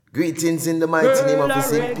Greetings in the mighty name of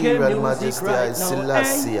His Imperial Majesty, I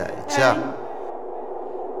Selassie, Cha.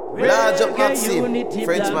 Large up Maxim,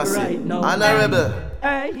 French Maxim, Honorable.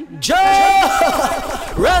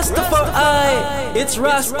 Rastafari, it's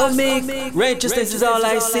Rast Omig. Righteousness is all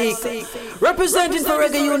I seek. Representing for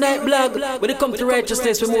Reggae-Unite blog. When it comes to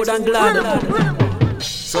righteousness, we're more than glad.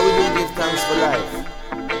 So we will give thanks for life.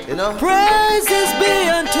 You know? Praises be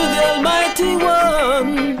unto the Almighty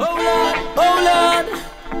One. Oh Lord, oh Lord.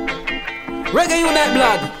 Reggae-Unite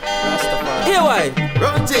blog. Here why?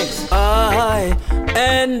 Run things. I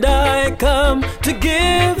come to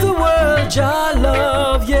give the world your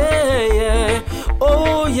love, yeah.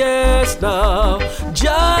 Oh yes, now,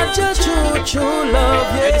 Jah true love,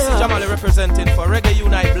 yeah. Hey, this is Jamali representing for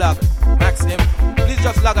Reggae-Unite blog. Maxim, please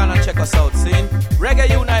just log on and check us out, see?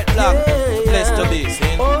 Reggae-Unite blog, place to be,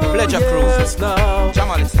 see? Pleasure cruise.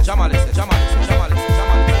 Jamali.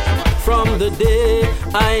 From the day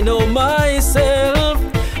I know myself,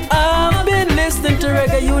 I've been listening to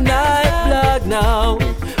Reggae-Unite blog now.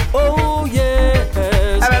 Oh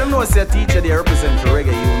yes. I don't know if a teacher they represent for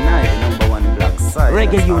Reggae-Unite, the number one black side.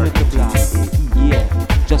 Reggae-Unite class. Yeah,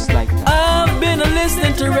 just like that. I've been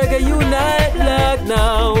listening to Reggae-Unite blog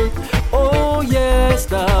now. Oh yes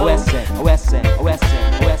now. Western.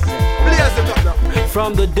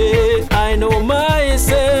 From the day I know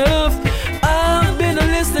myself, I've been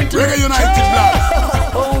listening to Reggae-Unite blog.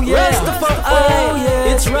 Oh yes,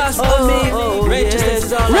 it's Rast Omig. Righteousness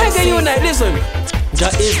is all Reggae-Unite, listen.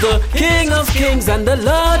 Jah is the King of Kings and the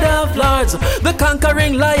Lord of Lords, the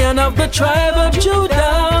conquering Lion of the tribe of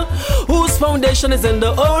Judah, whose foundation is in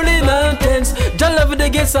the holy mountains. Jah love the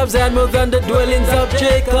gates of Zion more than the dwellings of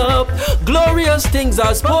Jacob. Glorious things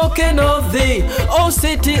are spoken of thee, O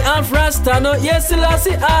city of Rastano. Yes,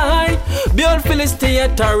 Selassie I, build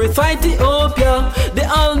Philistine, terrify Ethiopia. The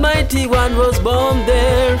Almighty One was born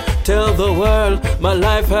there. Tell the world my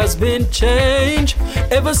life has been changed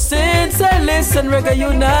ever since I listened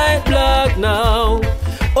Reggae-Unite blog now.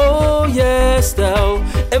 Oh yes now.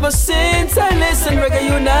 Ever since I listened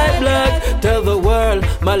Reggae-Unite blog, tell the world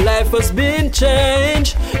my life has been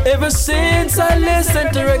changed. Ever since I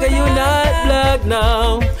listened to Reggae-Unite blog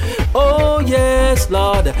now. Oh yes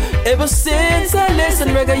Lord. Ever since I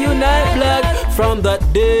listened Reggae-Unite blog, from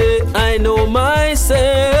that day I know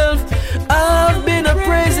myself, I've been a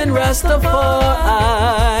praising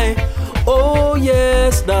Rastafari. Oh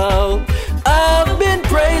yes now. I've been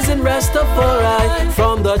praising Rastafari.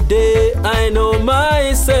 From the day I know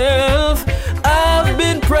myself, I've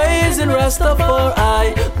been praising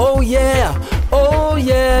Rastafari. Oh yeah, oh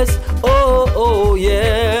yes, oh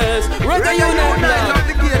yes. Reggae-Unite love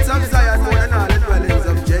the gates of Zion more than all the dwellings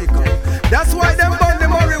of Jacob. That's why them burn the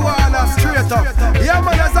marijuana straight up. Yeah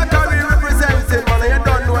man, as a Zachary representing, man, you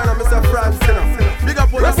don't know when I'm Mr. France, you know. Big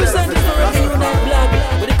up on yourself. Representing for Reggae-Unite blog.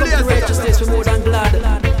 When it comes to righteousness, we're more than glad.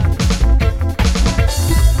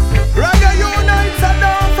 Reggae-Unite, so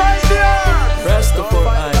don't fight the herbs.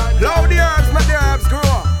 Rastafari. Love the herbs, make the herbs grow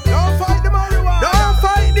up. Don't fight the marijuana. Don't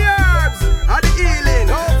fight the herbs and the healing.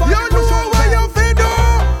 You know what you fi do.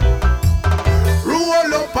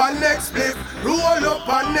 Roll up and next flip. Roll up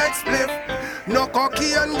and next flip. No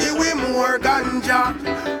cocaine, give we more ganja.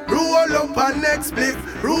 Roll up and next flip.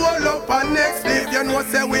 Roll up and next flip. You know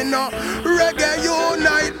say we know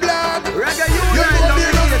Reggae-Unite blog. Reggae-Unite. You know the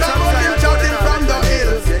rasta running shouting from the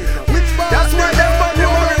hills. That's why them money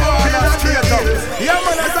marijuana straight up. Yeah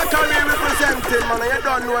man, as a career representing, man, you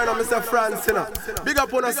don't know when I'm Mr. France, you know. Big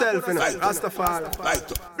up on yourself, you know. Rastafari.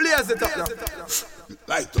 Blaze it up now.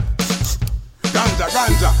 Light up.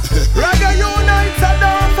 Ganja. Reggae-Unite, so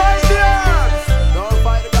don't fight the herbs. Don't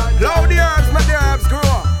fight the ganja. Love the herbs, make the herbs grow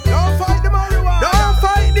up. Don't fight the marijuana. Don't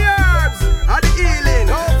fight the herbs and the healing.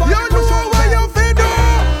 You know what you fi do.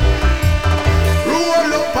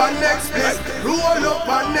 Roll up and next place. Roll up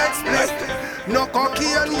and next place. No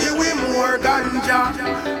cocaine, give we more ganja.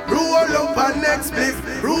 Roll up and next place.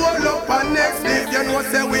 Roll up and next place. You know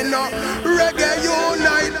say we know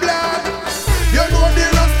Reggae-Unite blog. You know the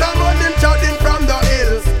rasta man them shouting from the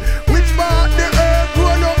hills. Which part the earth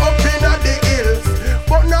grown up in the hills.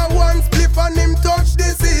 But now one spliff and him touch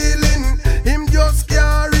the ceiling. Him just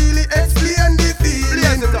can't really explain the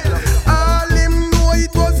feeling. All him know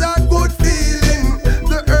it was a good feeling.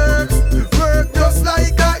 The herbs work just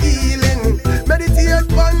like a healing. Meditate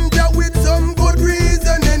ganja with some good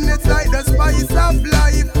reasoning. It's like the spice of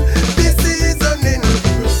life. The seasoning.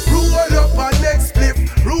 Roll up and next flip.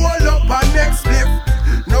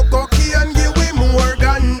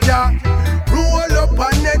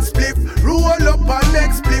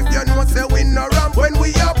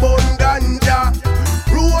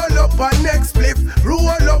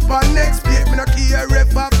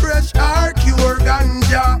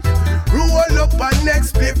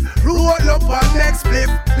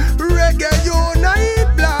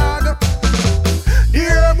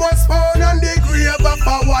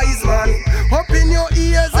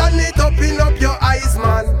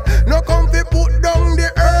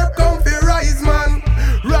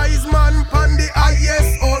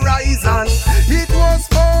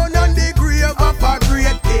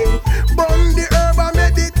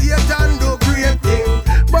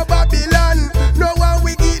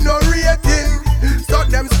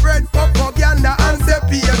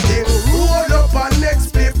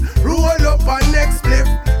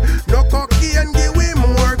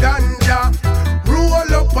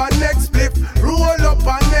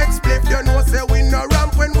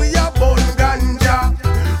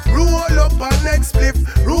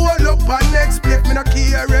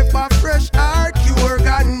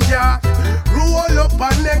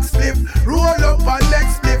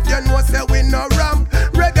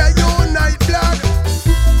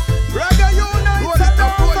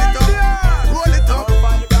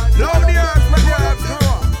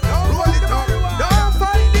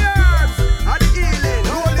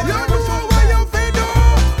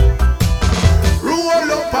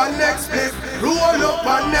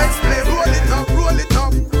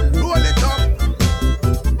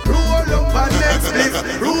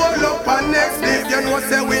 know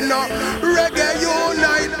say we no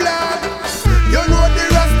Reggae-Unite blood. You know the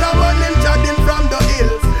Rasta man him chatting from the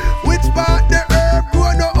hills. Which part the herb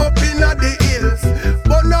grow no up inna the hills?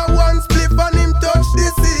 But now one spliff and him touch the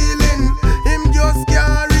ceiling. Him just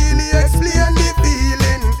can't really explain the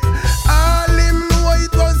feeling. All him know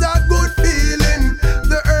it was a good feeling.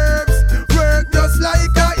 The herbs work just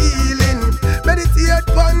like a healing. Meditate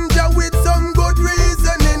panja with some good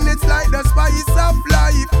reasoning. It's like the spice of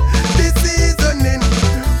life, the seasoning.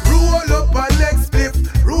 Roll up a next spliff,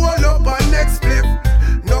 roll up a next spliff.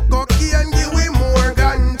 No cocaine give we more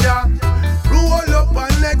ganja. Roll up a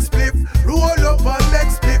next spliff, roll up a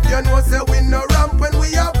next spliff. You know say we no ramp when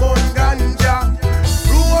we a burn ganja.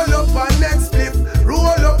 Roll up a next spliff,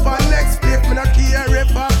 roll up a next spliff. Me no care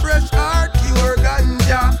if a fresh or pure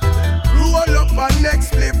ganja. Roll up a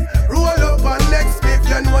next spliff, roll up a next spliff.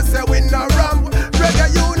 You know say we no ramp.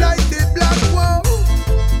 Reggae-United black wow.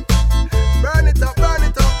 Burn it up,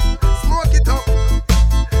 smoke it up,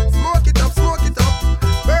 smoke it up, smoke it up.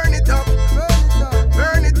 Burn it up,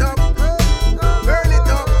 burn it up, burn it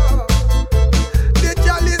up. The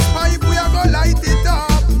chalice pipe we a go light it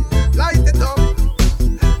up, light it up,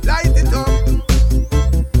 light it up.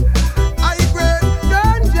 High grade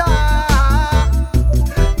ganja,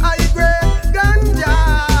 high grade ganja.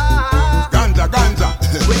 Ganja.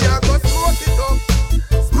 We a go smoke it up,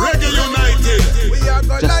 Reggae-United. we a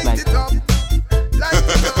go Just light like it up, light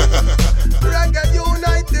it up.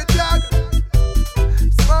 Reggae-United flag.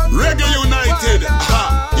 Reggae-United.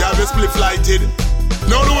 Ha! You have a spliff lighted.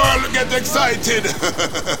 Now the world get excited.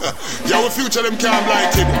 Yeah, our future them can't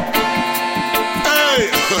light it.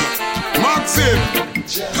 Hey, Maxim.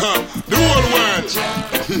 The whole world.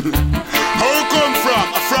 How you come from?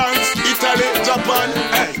 France, Italy, Japan.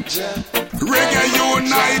 Hey,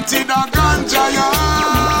 Reggae-United a ganja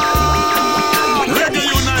yard.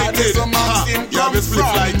 Reggae-United. You have a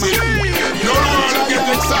spliff lighted. Now the world get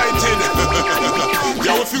excited.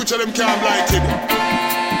 Yeah, our future them can't light it.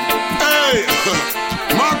 Hey,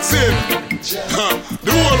 Maxim,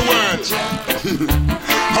 the whole world.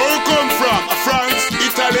 How you come from? France,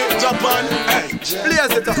 Italy, Japan. Hey,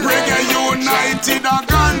 Blaze it up. Reggae-United a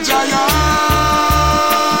ganja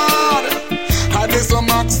yard. How this a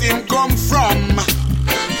Maxim come from?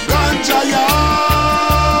 Ganja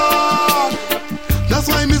yard. That's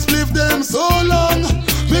why me spliff them so long.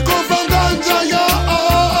 Me come from ganja yard.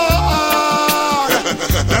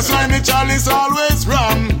 That's why me chalice always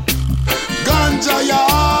ram. Ganja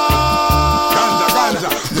yard. Ganja.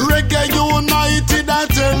 Reggae-United I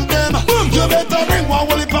tell them. You better bring one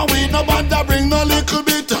whole heap of weed. No bother bring no little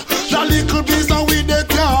bit. That little piece of weed they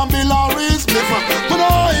can't be Larry's spliff. But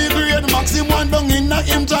I grade Maxim one down in a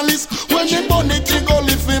him chalice. When he burn it, he go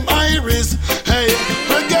lift him iris. Hey,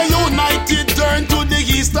 Reggae-United turn to the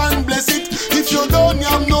east and bless it. If you don't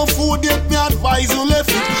have no food yet, me advise you left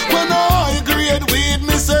it. When I grade weed,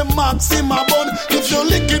 me say Maxim a bun. If you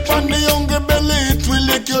lick it from the younger belly, it will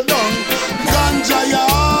lick you down. Ganja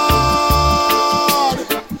yard.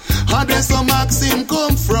 How does a Maxim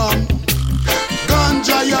come from?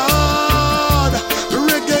 Ganja yard.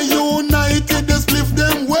 Reggae-United, they spliff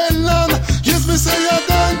them well long. Yes, me say a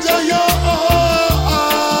ganja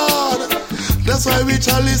yard. That's why we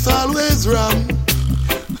chalice always ram.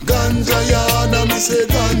 Ganja yard, and me say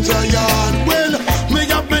ganja yard. Well, me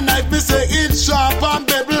have me knife, me say it's sharp and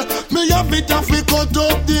pebble. Me have it off, we cut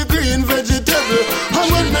up the green vegetable.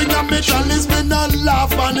 And when me have me chalice, me not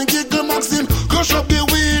laugh and giggle. Maxim crush up the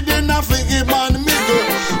weed in a figgy man middle.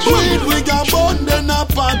 Weed we got bun, then a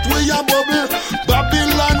pot we a bubble.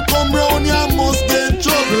 Babylon come round, you must get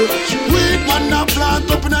trouble. Weed man a plant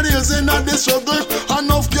up in the hills in the struggle.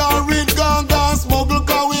 Enough can read ganga smuggle,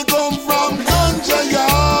 cause we come from ganja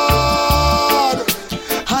yard.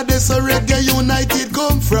 How does a Reggae-United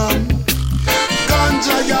come from?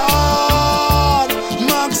 Ganja yard.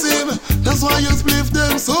 Maxim, that's why you spliff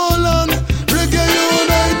them so long.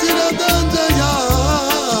 Reggae-United a ganja yard.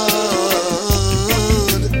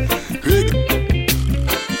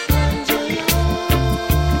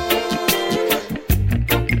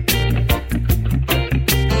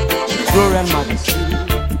 Glory and majesty,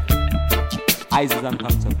 Isis and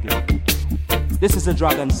contemplate. This is the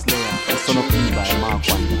Dragon Slayer, the son of Levi, Mark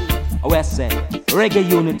Wonder. Oh, I say,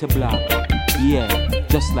 Reggae-Unite block. Yeah,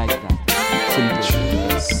 just like that. Simple.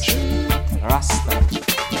 Rasta.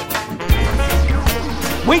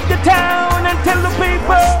 Wake the town and tell the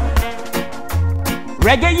people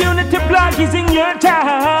Reggae-Unite block is in your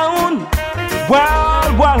town.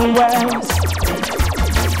 Wild, wild west.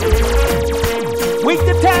 Wake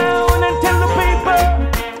the town and tell the people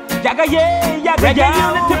Yaga yeah,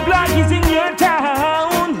 Reggae-Unite block is in your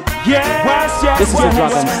town. Yeah, west, yeah. This is the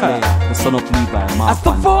Dragon Slayer, the son of Levi, Mark. As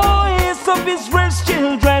the voice of Israel's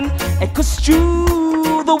children echoes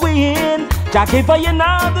through the wind, Jah gave you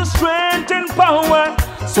now the strength and power,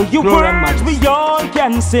 so you words we all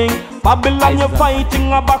can sing. Babylon, you're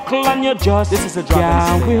fighting a battle and you just this is the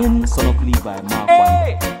Dragon Slayer, the son of Levi, Mark.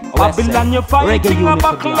 Hey. Babylon, you're fighting a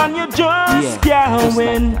battle and you just can't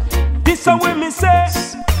win. Like this is what me say.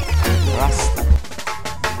 Rasta.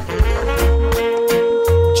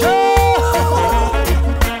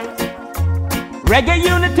 Reggae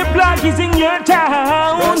Unity blog is in your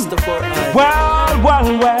town. Well.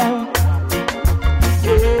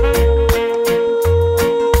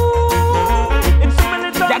 It's a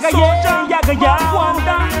minute of soldier,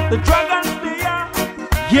 wonder, the Dragon Slayer.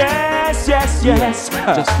 Yes. Just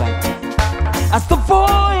like that. As the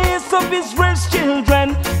voice of Israel's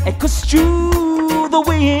children echoes through the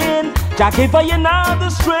wind, Jah gave you now the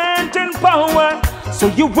strength and power, so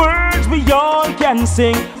your words we all can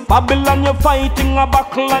sing. Babylon, you're fighting a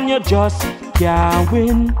battle and you just can't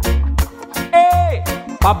win. Hey,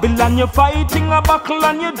 Babylon, you're fighting a battle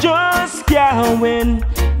and you just can't win.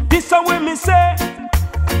 This is what me say.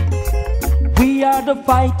 We are the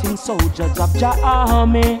fighting soldiers of Jah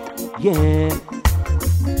army, yeah.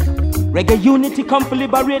 Reggae Unity come to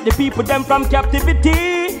liberate the people them from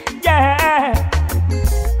captivity, yeah.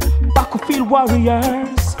 Battlefield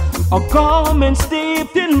warriors, our garments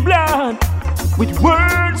steeped in blood, with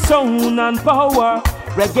words, sound and power.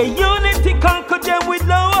 Reggae Unity conquer them with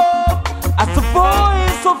love. As the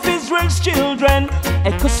voice of Israel's children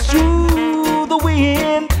echoes through the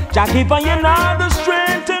wind, Jah give you now the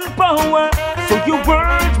strength and power, so your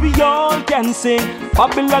words we all can sing.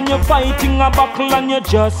 Babylon, you're fighting a battle and you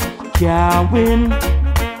just can't win.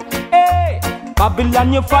 Hey,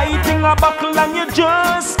 Babylon, you're fighting a battle and you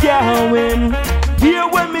just can't win. Hear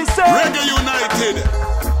what me say. Reggae-United.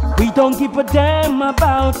 We don't give a damn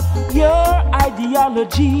about your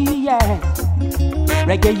ideology, yeah.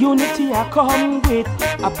 Reggae Unity I come with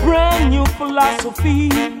a brand new philosophy,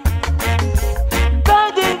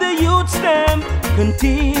 guiding the youths them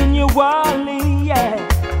continually, yeah,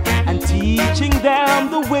 and teaching them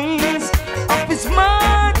the ways of His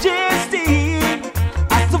Majesty.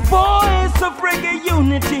 As the voice of Reggae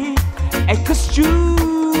Unity echoes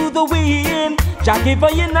through the wind, Jah give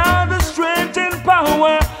you now the strength and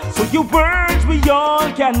power, so your words we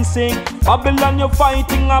all can sing. Babylon, you're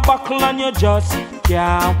fighting a battle and you just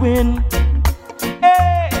can't win.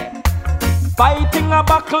 Hey, fighting a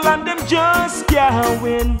battle and them just can't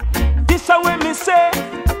win. This is what me say.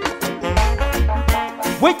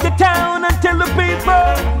 Wake the town and tell the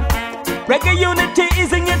people Reggae Unity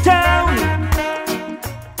is in your town.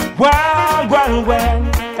 Well.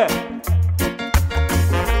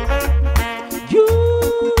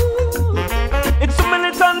 It's a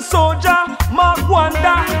militant soldier, Mark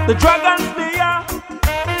Wonder, the Dragon Slayer.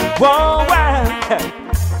 Well.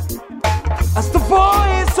 As the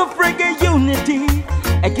voice of Reggae Unity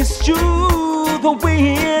echoes through the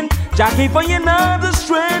wind, Jah gave you now the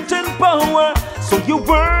strength and power, so your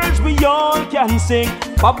words we all can sing.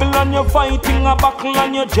 Babylon, you're fighting a battle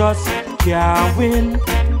and you just can't win.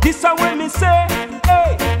 This is what me say.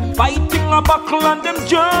 Hey, fighting a battle and them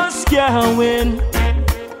just can't win.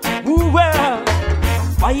 Ooh, well,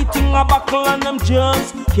 fighting a battle and them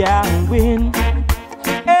just can't win.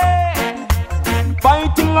 Hey,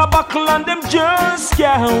 fighting a battle and them just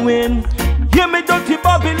can't win. Hear me, dirty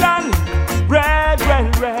Babylon, red.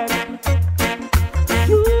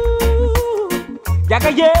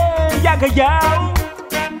 Yaga yow.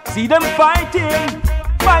 See them fighting,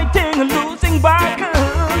 losing battle.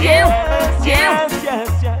 Yes.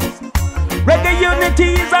 Reggae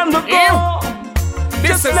Unity is on the go.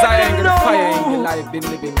 This is I Ain't Gonna Fire in the live been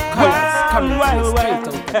living colors coming to you straight out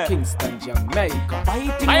of Kingston, Jamaica. I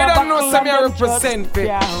don't know some I represent the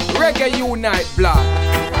Reggae Unite blog.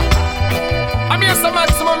 I'm here some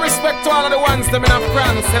maximum respect to all of the ones them in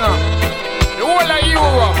France, you know. The whole of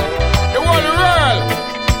Europe, the whole world,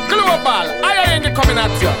 global. I ain't coming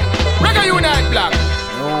at you. Reggae Unite blog.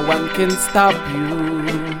 No one can stop you,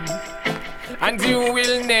 and you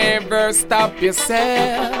will never stop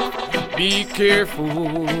yourself. Be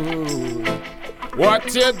careful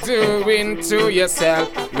what you're doing to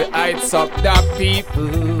yourself. We heights up the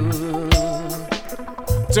people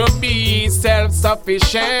to be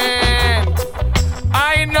self-sufficient.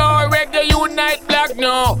 I know Reggae Unite black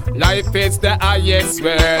now. Life is the highest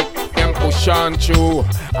world. Them push on through,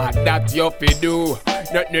 and that you fi do.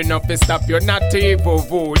 Nothing enough to stop you, not evil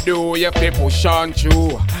voodoo. You fi push on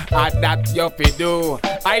through, and that you fi do.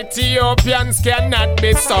 Ethiopians cannot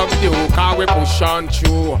be subdued, cause we push on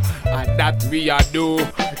through, and that we are do.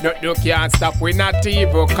 No can't stop, we not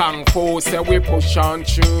evil kung fu, so we push on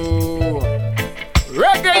through.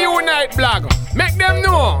 Reggae-Unite blog, make them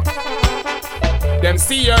know. Them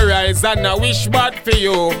see your eyes and I wish bad for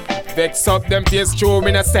you. Vex up them face through,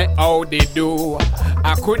 me not say how they do.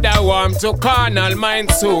 I coulda warm to carnal mind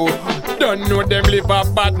too. Don't know them live a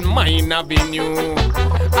bad mind avenue.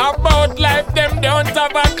 About life them don't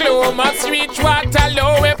have a clue. Must reach water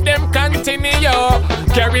low if them continue.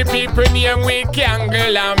 Carry people name with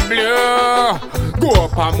Kangle and Blue. Go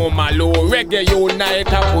up a mama low,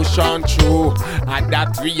 Reggae-Unite and push on through. And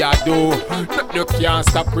that we are do. You can't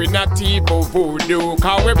stop, we not evil voodoo,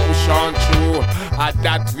 cause we push on through. And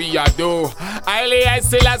that we are do. I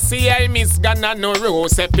still see I miss Ghana no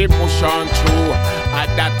rose if we push on through.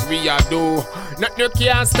 And that we are do. You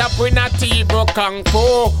can't stop, we not evil kung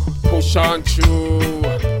fu. Push on through.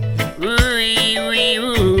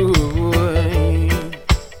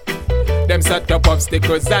 Them set up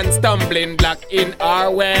obstacles and stumbling block in our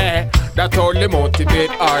way. That only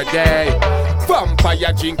motivate our day.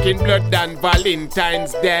 Vampire drinking blood and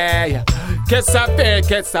Valentine's Day.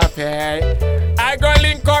 Kesafe. I go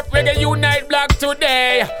link up Reggae-Unite blog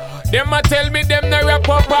today. Them a tell me them no rap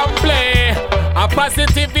up and play. A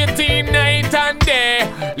positivity night and day.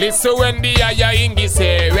 Listen when the Aya Ingi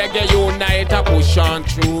say Reggae-Unite a push on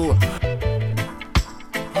through.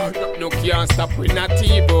 No can't stop, we not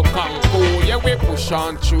evil kung fu. Yeah, we push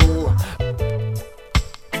on through.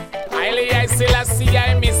 I still see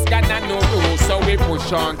I miss Ghana no rule, so we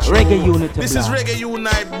push on through. Reggae-Unite This is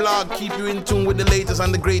Reggae-Unite blog. Keep you in tune with the latest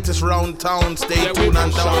and the greatest round town. Stay tuned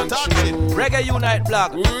and down. Reggae-Unite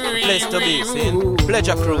blog. Place to be seen.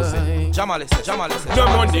 Pleasure cruising. Jamalisa. No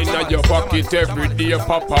money in your pocket every day,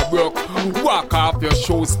 Papa broke. Walk off your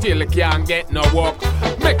shoes, still can't get no work.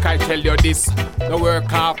 Make I tell you this, no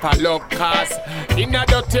work off a luck, cause in a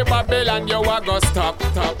dirty Babylon you a go stop.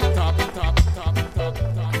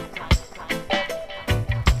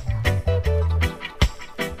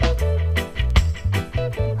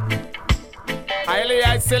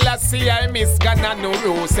 I still see I miss Ghana no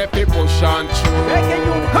rules if we push on through.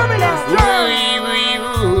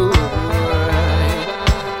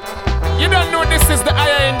 You don't know this is the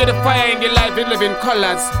higher end of the fire in the life in living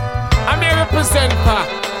colors. I'm here represent for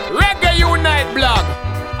Reggae-Unite blog.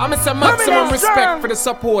 I'm a maximum respect for the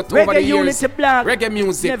support over the years. Reggae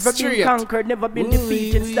music, never straight. been conquered, never been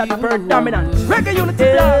defeated, stand firm, dominant. Reggae-Unite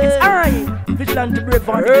blog, it's I, Vigilante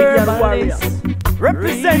Brevant, Gideon Warriors.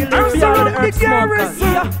 Represent the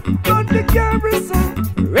garrison.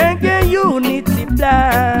 Reggae-Unite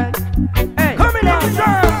blog. Hey, coming out,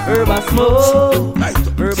 herb smoke,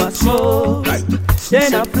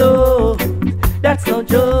 then I flow. That's no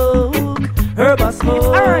joke. Herb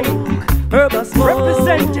smoke,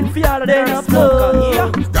 representing for all of them I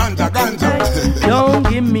flow. Ganja. Don't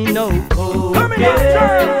give me no coke.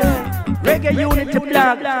 Reggae-Unite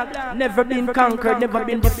blog, never been conquered, never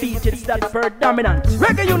been defeated, stand for dominant.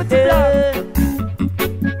 Reggae-Unite blog,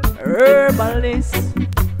 herbalist,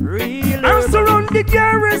 real. I'm surround the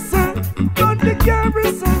garrison,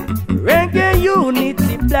 Reggae-Unite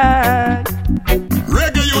blog.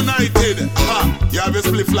 Reggae-United, you have a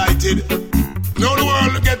spliff lighted. Now the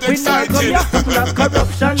world get excited. We not come here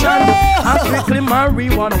corruption and strictly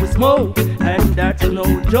marijuana we smoke, and that's no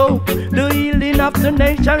joke. The healing of the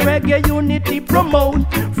nation, Reggae-Unite promote.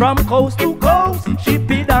 From coast to coast, ship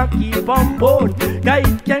it and keep on board. Guy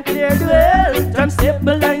it can clear the health and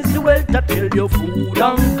stabilize the wealth that till your food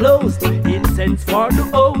and clothes. Incense for the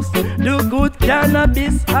host, the good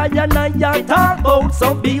cannabis I talk about.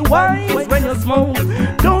 So be wise when you smoke,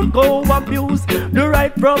 don't go abuse the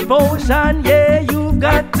right proportion. Yeah, you've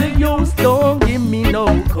got to use. Don't give me no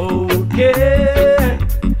cocaine,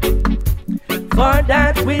 for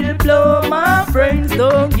that will blow my brains.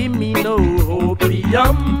 Don't give me no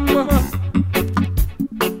opium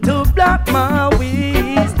to block my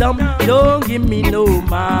wisdom. Don't give me no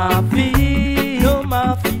morphine.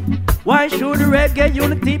 Why should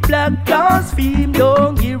Reggae-Unite blog blaspheme?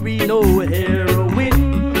 Don't give me no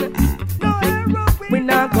heroin. We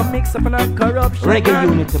not gonna mix up in a corruption.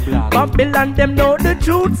 Reggae-Unite blog. Babylon them know the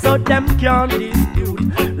truth, so them can't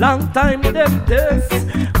dispute. Long time them test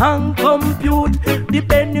and compute the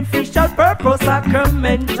beneficial purpose,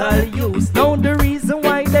 sacramental use. Now the reason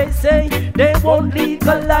why they say they won't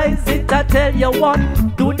legalize it. I tell you what,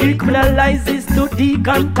 to decriminalize is to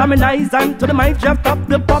decontaminize, and to the mind draft up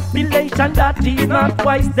the population that is not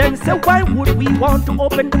wise. Them say why would we want to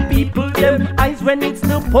open the people them eyes when it's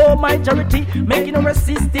the poor majority making our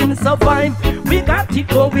system survive? We got it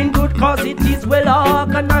going good cause it is well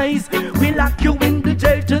organized. We lock you in the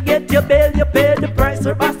jail to get your bail, you pay the price.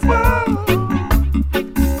 Herba small,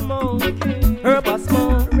 Herba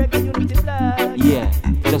small, Reggae-Unity Black. Yeah,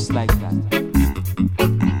 just like that.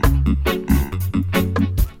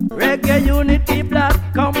 Reggae-Unity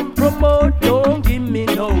Black, come promote, don't give me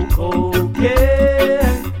no cocaine.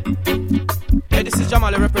 Hey, this is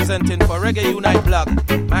Jamali representing for Reggae-Unite Blog.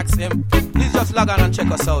 Maxim, please just log on and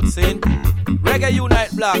check us out, see?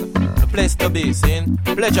 Reggae-Unite Blog, the place to be, see?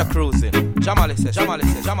 Pleasure cruising. Jamali says, Jamali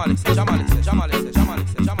says, Jamali says, Jamali says, Jamali says, Jamali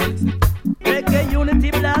says, Jamali says.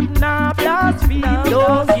 Reggae-Unity Black, nah blaspheme.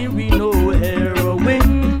 Don't give me no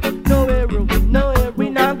heroin. No heroin, no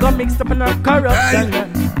heroin. I got mixed up in a corruption.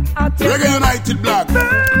 Reggae-United Black.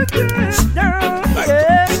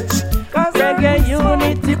 Cause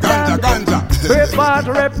Reggae-Unity Black. Ganja. Report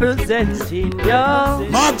representing ya.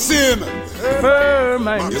 Maxim. Firm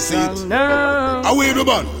and strong now. Away the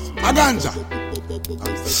bun. A ganja.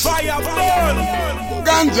 Fireball.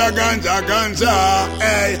 Ganja.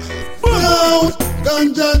 Hey. Down.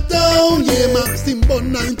 Ganja down. Yeah, Maxim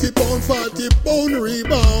bun 90 pound, 40 pound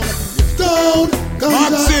rebound. Down.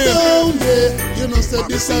 Ganja down. Yeah. You know say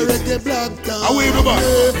this a reggae black down. Away the bun.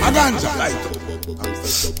 A ganja.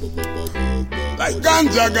 Like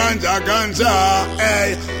ganja.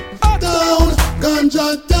 Hey. Down, ganja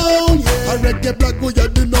down, yeah. A reggae black go ya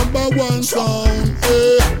the number one sound,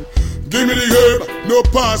 yeah. Give me the herb, no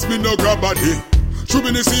pass me no grab body. Shoot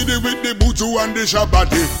me the CD with the buju and the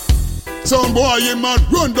shabati. Some boy him a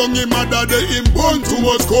run down him a daddy. Him born too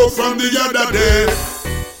much cold from the other day.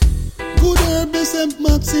 Good herb is a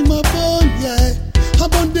Maxim a bun, yeah. I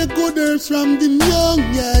bun the good herbs from the young,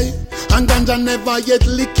 yeah. And ganja never yet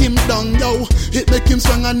lick him down, yo. It make him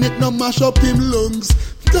strong and it no mash up him lungs.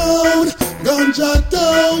 Down, ganja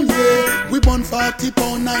down, yeah. We burn 40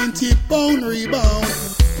 pound, 90 pound rebound.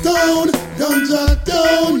 Down, ganja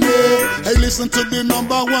down, yeah. Hey, listen to the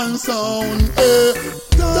number one sound, yeah.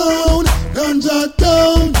 Down, ganja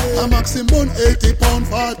down, yeah. A Maxim burn 80 pound,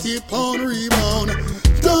 40 pound rebound.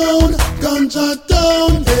 Down, ganja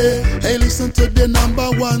down, yeah. Hey, listen to the number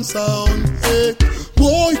one sound, yeah.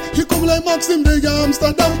 Boy, he come like Maxim the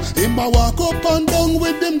Amsterdam. Him a walk up and down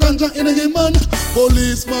with them ganja in him man.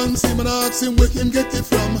 Policeman see me ask him where him get it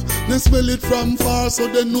from. They smell it from far so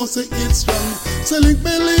they know say it's strong. Say link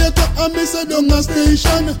me later and me say down a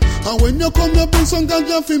station. And when you come you bring some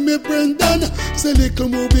ganja for me Brendan. Say little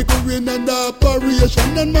movie going under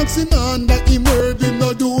operation. And Maxim under him word him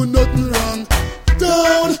no do nothing wrong.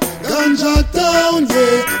 Down, ganja down,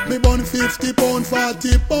 yeah. Me burn 50 pound,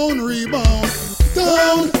 40 pound rebound.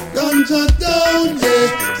 Down, ganja down,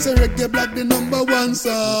 yeah. Say reggae black the number one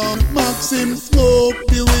sound. Maxim smoke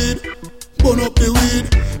the weed, burn up the weed.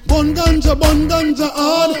 Burn ganja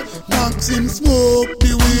hard. Maxim smoke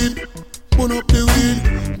the weed, burn up the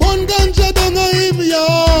weed. Burn ganja down a him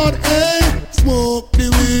yard, hey. Smoke the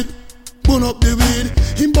weed, burn up the weed.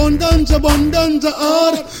 Him burn ganja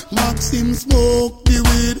hard. Maxim smoke the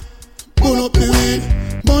weed, burn up the weed.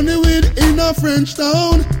 Burn the weed in a French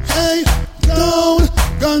town, hey. Down,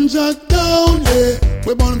 ganja down, yeah.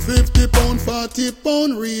 We burn 50 pound, 40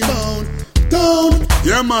 pound rebound. Down.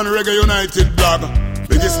 Yeah man, Reggae-United Blog.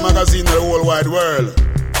 Biggest magazine in the whole wide world.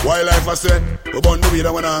 Wildlife I say, we burn the weed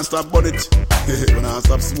and we don't stop burn it. We don't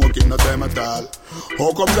stop smoking no time at all.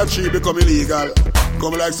 How come that tree become illegal?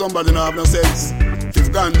 Come like somebody no have no sense. If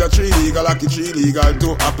ganja tree legal, aki tree legal,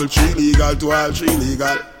 to apple tree legal, to all tree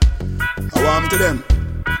legal. I want to them.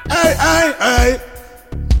 Hey.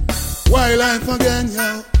 Wildlife again,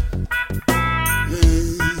 yo.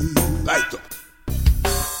 Light up.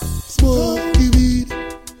 Smoke the weed,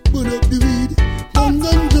 burn up the weed. Burn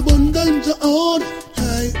ganja hard.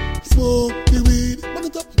 Hey, smoke the weed,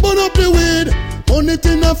 burn up the weed. Burn it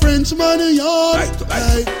in a Frenchman yard.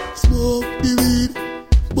 Hey, smoke the weed,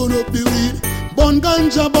 burn up the weed. Burn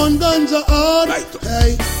ganja hard.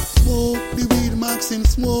 Hey, smoke the weed, Maxim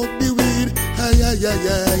smoke the weed.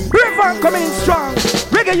 Hey. River coming strong.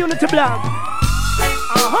 Reggae-Unity Blog.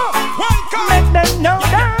 Make them know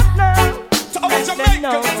that now. Make them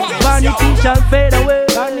know. Vanity shall fade away.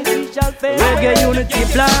 Vanity shall fade away. Reggae-Unity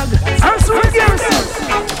Blog. Answer again.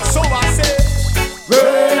 So I say, we're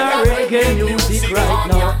a reggae music right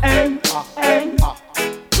now.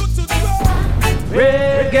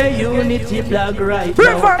 Reggae-Unity Blog right now.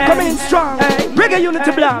 River coming strong.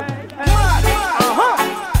 Reggae-Unity Blog.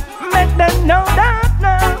 them know that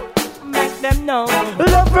now. Make them know.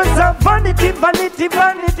 Lovers of vanity, vanity,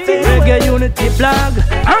 vanity. Reggae Unity blog.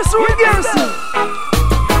 As we guess.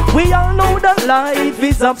 We all know that life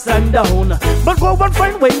is ups and down, but go and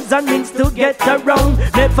find ways and means to get around.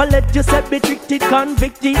 Never let yourself be tricked,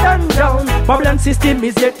 convicted and down. Problem system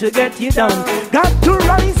is here to get you down. Got to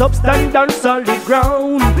rise up, stand on solid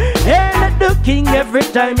ground. Hail at the king every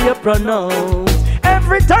time you pronounce.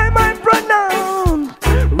 Every time I pronounce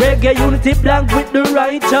Reggae Unity blog with the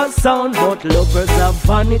righteous sound. But lovers of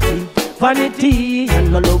vanity, vanity,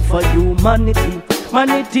 and no love for humanity.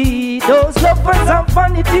 Vanity, those lovers of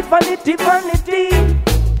vanity, vanity, vanity.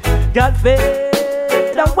 God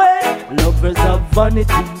fade away. Lovers of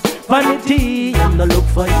vanity, vanity, and no look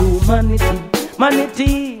for humanity.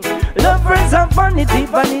 Vanity, lovers of vanity,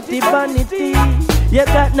 vanity, vanity. You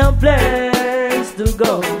got no place to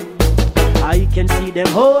go. I can see them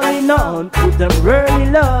holding on to them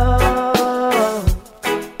really love.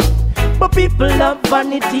 But people love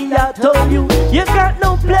vanity, I told you, you got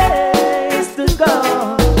no place to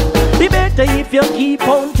go. Be better if you keep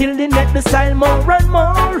on tilting at the side more and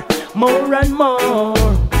more, more and more.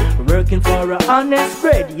 Working for an honest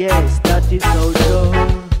bread, yes, that is so sure.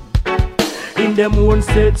 In them one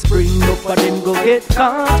set spring up and them go get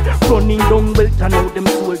caught. Running down belt and now them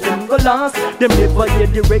soul them go lost. Them never hear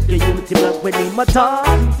the Reggae Unity blog when them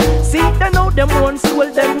attack. See them now them one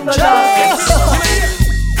soul them go lost.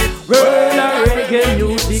 World of reggae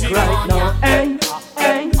music right now, hey,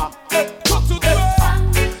 hey.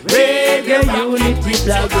 Reggae Unity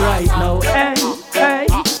blog right now, hey, hey.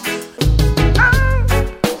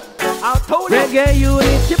 Reggae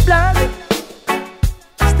Unity blog.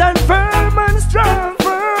 Stand firm and strong,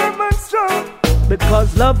 firm and strong.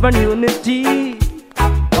 Because love and unity,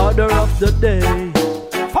 order of the day.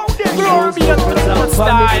 Glory be unto the Most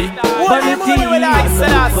High. Vanity,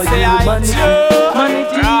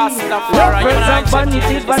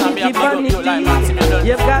 vanity, vanity, vanity, vanity.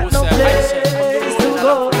 You've got no place to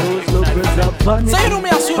go. So you know me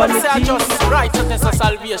assume that say just righteousness and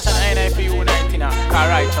salvation ain't for you uniting. Cause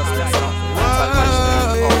righteousness salvation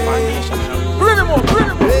or foundation. Bring him up, bring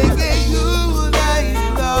him up.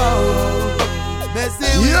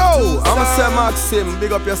 Yo, I'ma say Maxim,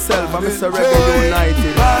 big up yourself, I'ma say Reggae-Unite.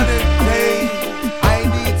 I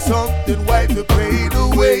need something wipe the pain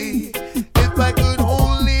away. If I could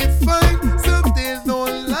only find something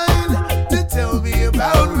online to tell me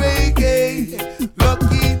about reggae.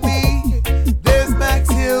 Lucky me, there's Max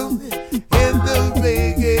Hill in the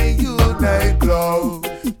Reggae-Unite blog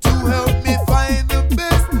to help me find the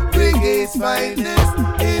best reggae's finest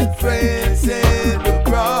in France and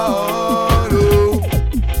abroad.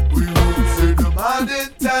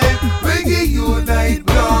 Reggae-Unite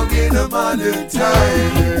blog in a modern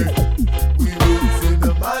time. We roots in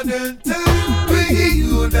a modern time.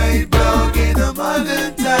 Reggae-Unite blog in a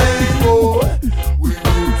modern time. Oh, we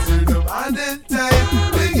roots in a modern time.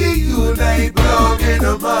 Reggae-Unite blog in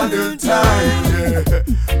a modern time. Yeah.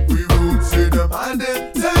 We roots in a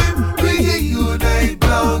modern time. Reggae-Unite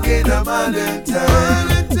blog in a modern time.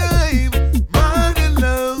 Modern time, modern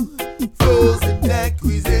love, flows and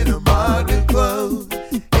daiquiris in a modern club.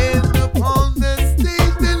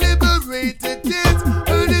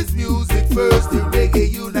 First, the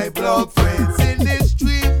Reggae-Unite blog friends in this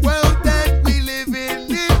dream world that we live in.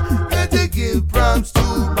 Gotta give props to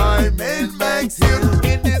my man Max Hill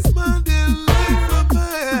in this modern life of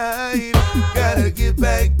mine. Gotta get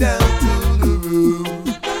back down to the roots.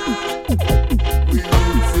 We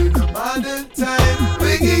roots in a modern time.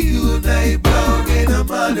 Reggae-Unite blog in a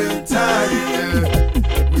modern time. Yeah.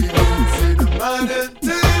 We roots in a modern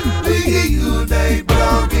time. Reggae-Unite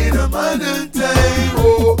blog in a modern time.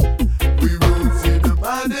 Oh.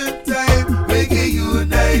 Modern time,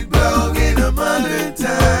 Reggae-Unite blog in a modern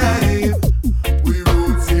time. We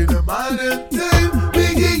roots in a modern time,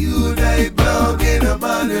 Reggae-Unite blog in a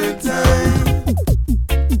modern time.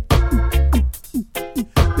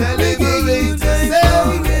 The Reggae-Unite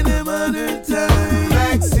blog in a modern time.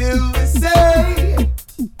 Max Hill will say,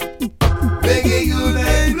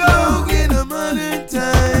 Reggae-Unite blog in a modern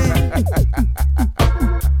time.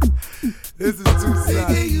 This is too sad.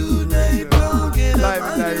 Reggae-Unite blog in a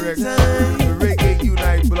modern time. The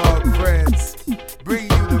Reggae-Unite blog friends bring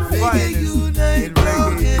you the finest in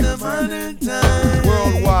reggae in a modern time.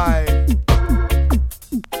 Worldwide.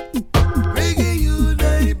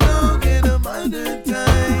 Reggae-Unite blog in a modern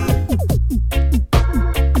time.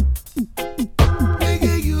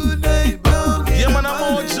 Reggae-Unite blog in a modern time. Yeah, man,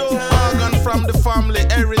 I'm Joe Morgan from the family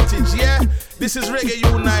heritage, yeah? This is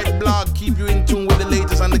Reggae-Unite blog. Keep you in tune with the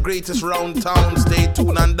latest and the greatest round town. Stay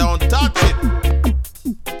tuned and don't touch it.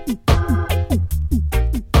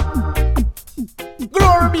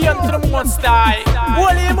 style.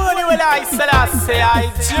 Holy money will I say I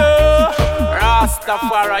do.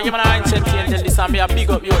 Rastafari, you man ancient angel. This and me a big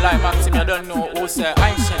up you like Maxim. You don't know who say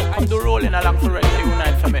ancient. Come to rolling along for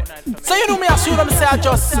Reggae-Unite for me. So you know me assume them say I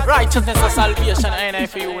just righteousness and salvation. I ain't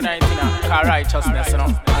for Unite, you know. Cause righteousness, you know,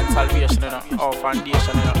 and salvation, you know, our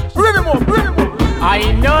foundation, you know. Bring him up.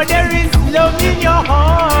 I know there is love in your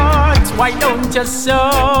heart. Why don't you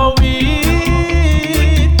show it?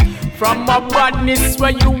 From a badness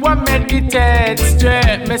where you are meditate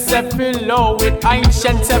straight. Me say below it,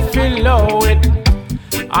 ancient say below it.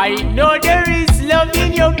 I know there is love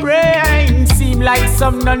in your brain. Seem like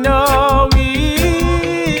some don't know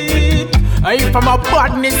it. I from a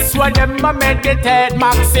badness where them a meditate.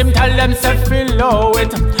 Maxim tell them say below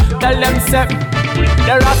it. Tell them say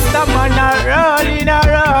the Rasta man a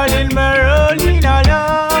rolling, me rolling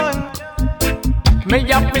along. Me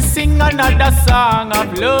have to sing another song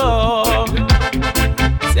of love.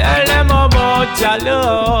 Tell them about your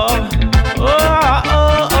love.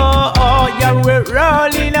 Oh, yeah, we're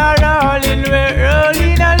rolling along.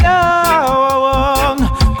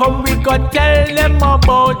 Come we go tell them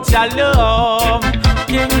about your love.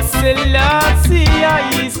 King Selassie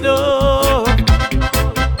is love.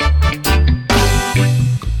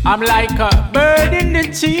 I'm like a bird in the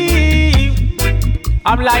tree.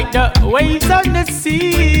 I'm like the waves on the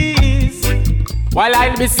seas. While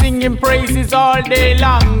I'll be singing praises all day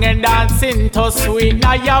long and dancing to sweet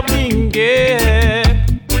Nyabinge.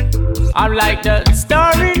 I'm like the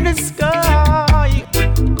star in the sky.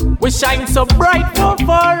 We shine so bright for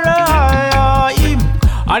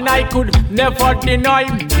and I could never deny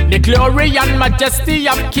the glory and majesty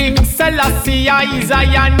of King Selassie.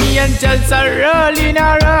 Zion, the angels are rolling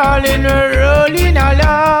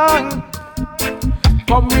along.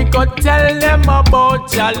 Come we go tell them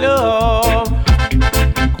about your love.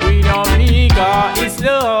 Queen Omega is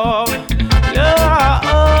love.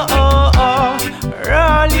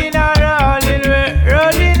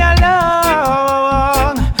 Rolling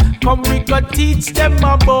along. Come we go teach them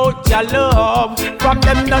about your love. From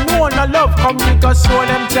them no know no love. Come we go show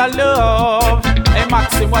them your love. Hey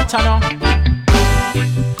Maxim, watch out now.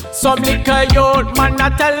 Some little youth man a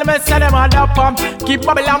tell me say them a da pump. Keep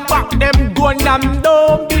Babylon back them gun and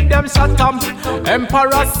don't beat them shut up.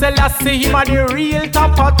 Emperor Selassie him a the real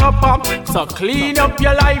top. So clean up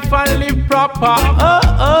your life and live proper.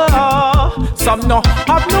 Some no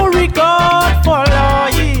have no regard for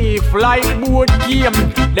life. Like board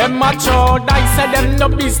game, them a throw dice. Say them no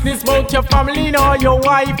business about your family nor your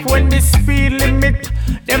wife. When the speed limit,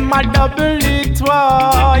 them a double it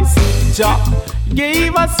twice.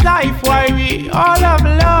 Gave us life, why we all have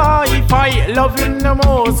life. I love him the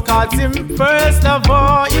most, cause him first of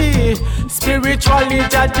all. Spiritually,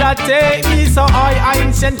 Jaja take me. So I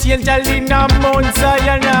ancient angel in a Mount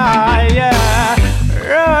Zion.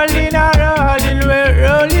 We're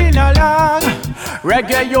rolling along.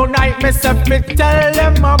 Reggae-Unite, myself to tell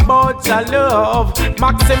them about your love.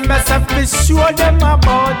 Maxim, myself to show them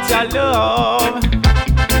about your love.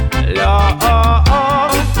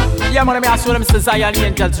 Yeah, man, I saw them say Zion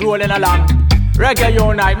angels rolling along.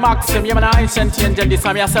 Reggae-Unite, Maxim, yeah, man, ancient angel. This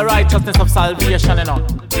time, I say righteousness of salvation, you know.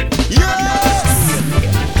 Yes!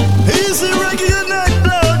 Easy Reggae-Unite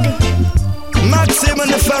blog. Maxim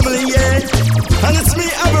and the family, yeah. And it's me,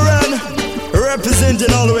 Aberran,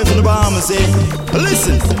 representing all the way from the Bahamas, eh?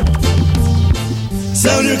 Listen.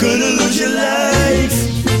 Sound, you're gonna lose your life.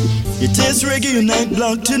 It is Reggae-Unite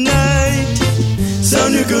blog tonight.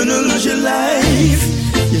 Sound, you're gonna lose your life.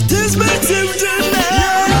 It is Maxim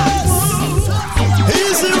tonight.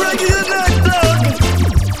 Easy Reggae-Unite blog.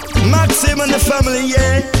 Maxim and the family,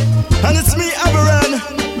 yeah. And it's me, Aberran,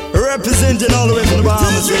 representing all the way from the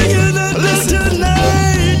Bahamas. Listen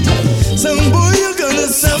tonight. Some boy, you're gonna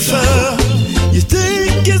suffer. You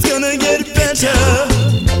think it's gonna get better.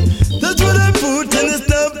 That's what I put in this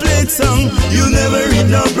Dubplate song. You never eat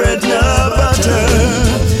no bread, no butter.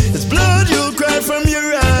 It's blood you'll cry from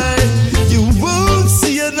your eye. You won't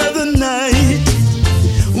see another night.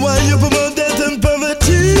 While you promote death and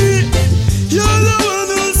poverty, you're the one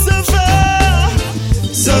who'll suffer.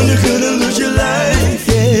 Son, you're gonna lose your life,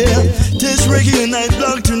 yeah. This Reggae-Unite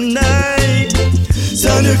blog tonight.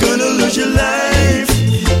 Son, you're gonna lose your life.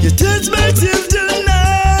 You touch Maxim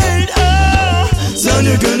tonight. Son,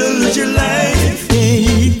 you're gonna lose your life.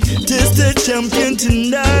 Hey, test the champion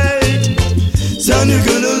tonight. Son, you're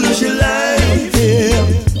gonna lose your life. Yeah.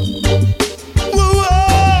 Whoa,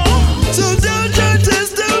 whoa. So don't judge us,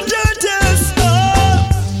 don't judge us.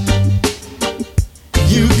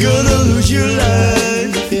 You're gonna lose your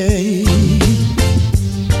life. Yeah.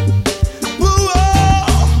 Whoa,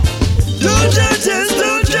 whoa. Don't judge us,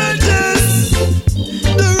 don't judge us.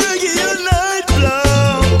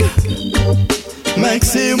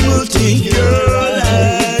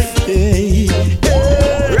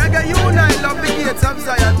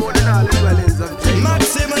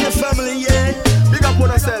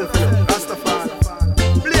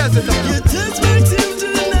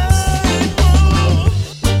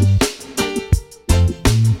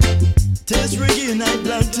 Test Reggae-Unite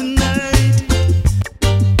blog tonight.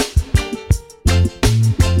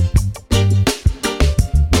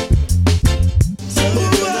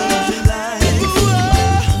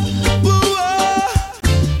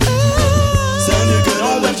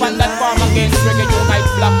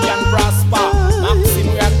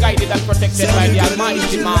 Protected by the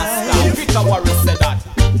Almighty Master. Peter Warren said that.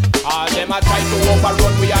 All them a try to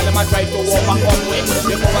overrun we, all them a try to overcome we.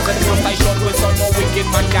 The powers of the most I shun we, so no wicked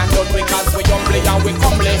man can done we. Cause we humbly and we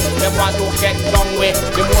comely, they want to get done we.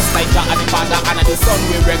 The most I Jah and the Father and the Son,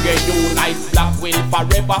 we Reggae-Unite. Black will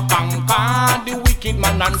forever conquer the wicked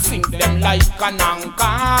man and sink them like an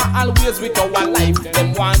anchor. Always with our life,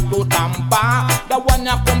 them want to tamper. The one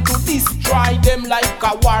that come to destroy them like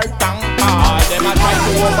a war tanker. All them a try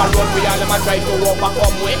to overrun we, all them a try to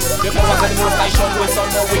overcome we. The powers of the most I shun we, so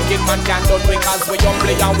no wicked man can done we. Cause we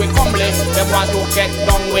humbly and we comely, they want to get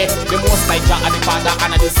done we. The most I Jah and the Father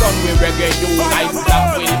and the Son, we Reggae-Unite.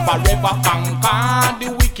 That will forever conquer the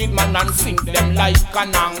wicked man and sink them like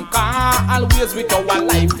an anchor. Always with our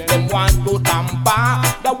life, them want to tamper.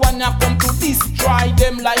 The one that come to destroy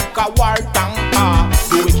them like a war tanker.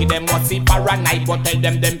 The wicked them must see paranoid, but tell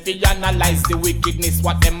them fi analyze the wickedness.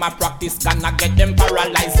 What them a practice gonna get them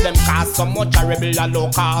paralyzed. Them cause so much horrible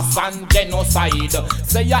holocaust and genocide.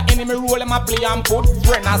 Say your enemy role them a play and put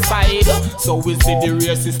friend aside. So we see the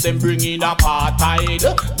real system bringing apartheid.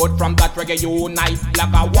 But from that Reggae-Unite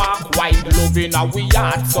like a walk wide, loving our we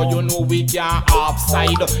heart, so you know we can't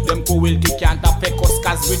offside. Them cruelty can't affect us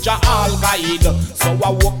cause we just all guide. So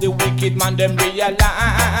I hope the wicked man them realize,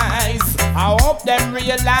 I hope them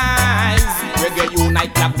realize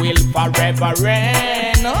Reggae-Unite like will forever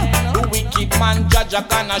reign. The wicked man judge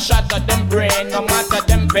gonna shatter them brain. No matter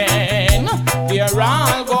them pain, they're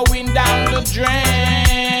all going down the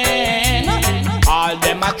drain. All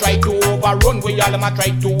them a try to overrun we, all them a try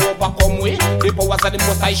to overcome we. The powers of the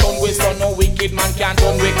most I shun we, so no wicked man can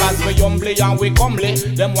done we. Cause we humbly and we comely,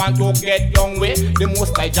 them want to get done we. The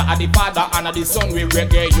most I Jah the Father and the Son, we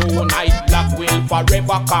Reggae-Unite. Black will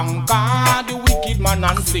forever conquer the wicked man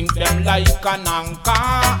and sink them like an anchor.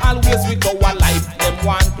 Always with our life, them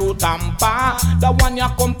want to tamper. The one ya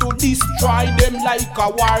come to destroy them like a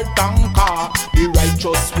war tanker. The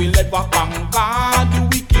righteous will ever conquer the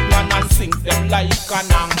wicked man and sink them like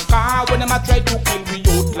an anchor. When them a try to kill we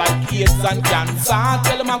out like AIDS and cancer,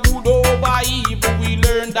 tell them a good over evil. We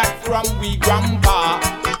learn that from we grandpa.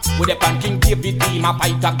 With the pan King David team, a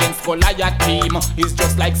fight against Goliath team. It's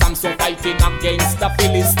just like Samson fighting against the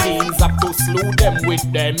Philistines. Have to slew them with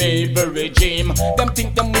them evil regime. Them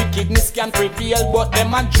think them wickedness can prevail, but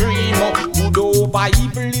them a dream. Good over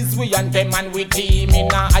evil is we and them and we team.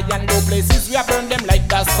 In a high and low places we a burn them like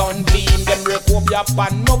the sunbeam. Them break up your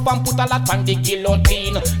pan up and put a lot on the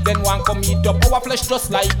guillotine. Then one come eat up our flesh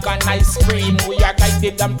just like an ice cream. We are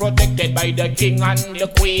guided and protected by the king and the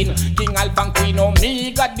queen. King Alpha and Queen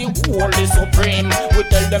Omega, the Holy Supreme. We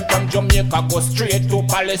tell them from Jamaica go straight to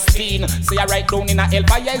Palestine. Say right down in a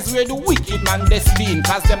hellfire is where the wicked man destined.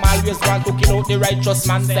 Cause them always want to kill out the righteous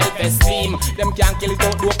man's self-esteem. Them can't kill it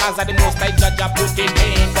out though cause of the most I Jah put in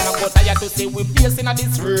pain. Them a go tired to say we place in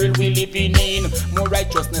this world we living in. More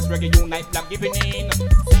righteousness, Reggae-Unite, black giving in.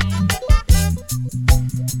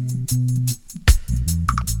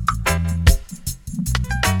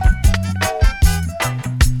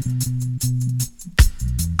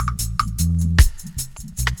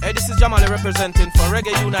 Hey, this is Jamali representing for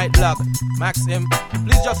Reggae-Unite blog. Maxim,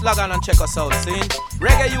 please just log on and check us out, see?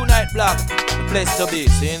 Reggae-Unite blog, the place to be,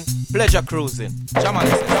 see? Pleasure cruising.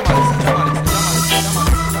 Jamali,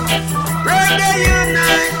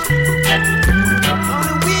 Reggae-Unite.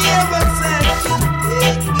 Only we ever said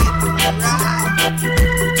take it right.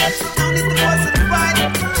 Don't need to fuss and fight.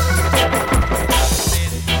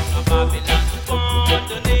 Babylon for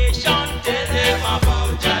the nation, tell them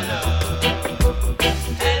about your love.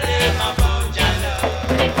 Tell them about your love.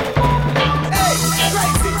 Hey,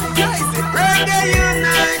 crazy,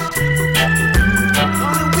 Reggae-Unite.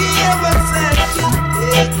 Only we ever said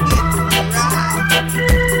take it right.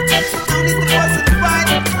 Don't need to fuss and fight.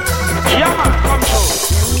 Yeah man, come through.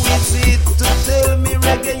 Who is it to tell me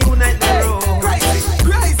Reggae-Unite the road?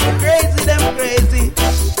 Crazy, them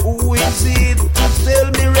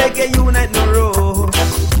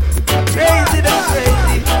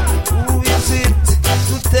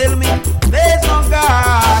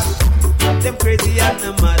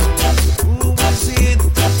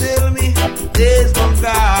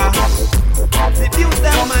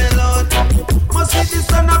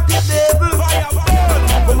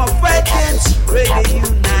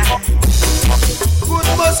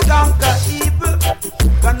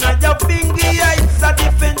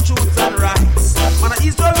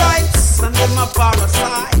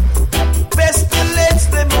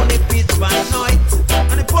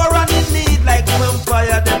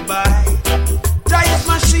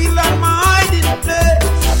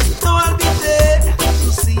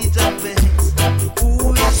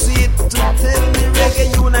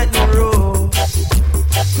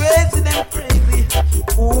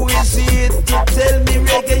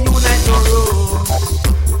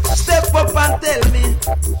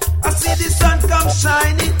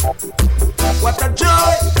shining. What a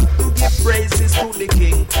joy to give praises to the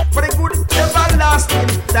King. For the good everlasting,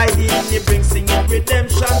 died in he brings singing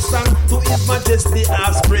redemption song to his majesty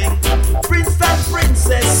offspring. Prince and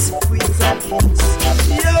princess, queens and kings,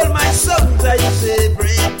 all my songs are his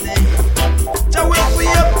favorite thing. Jah wake me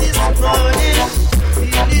up this morning,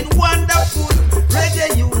 feeling wonderful.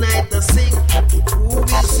 Reggae Unite to sing. Who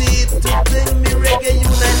will see it to tell me Reggae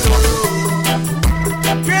Unite to roll?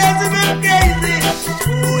 Crazy and crazy.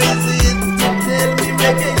 Who is it to tell me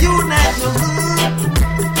Reggae Unite to roll?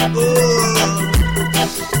 Oh,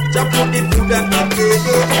 Jah put the food on the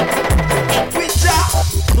table. With Jah,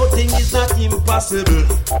 nothing is not impossible.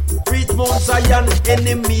 Reach Mount Zion,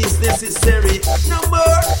 enemies necessary. No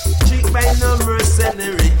more cheat by no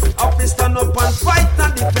mercenary. Up to stand up and fight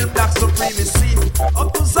and defend black supremacy.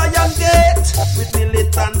 Up to Zion gate with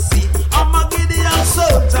militancy. I'm a Gideon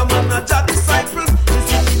soldier, man, a Jah disciple. This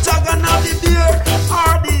is the dragon of the bear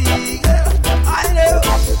or the eagle. I know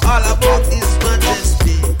all about His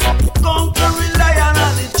Majesty. Conquering lion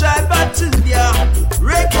and the tribe of Judah.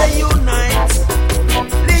 Reggae Unite,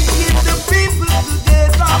 linking the people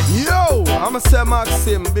together. Yo, I'm a say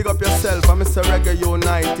Maxim, big up yourself. I'm Mr. Reggae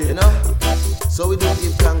United. You know, so we do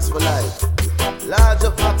give thanks for life. Large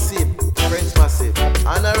up Maxim, French Massive,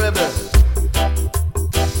 and a rebel.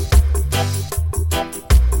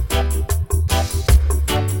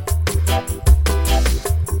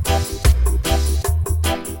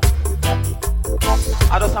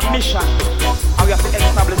 I just a mission, and we have to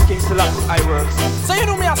establish King Selassie I works. So you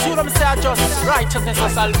know me assume them say I just righteousness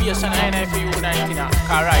and salvation and if you unite, you know,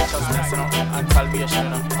 cause righteousness, you know, and salvation, you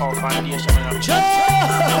know, our foundation, you know.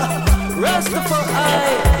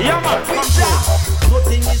 Rastafari. Yeah man, come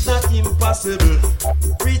Nothing is not impossible.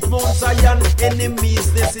 Reach Mount Zion,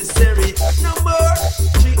 enemies necessary. No more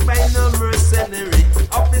cheat by no mercenary.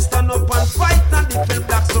 Up to stand up and fight and defend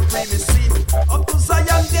black supremacy. Up to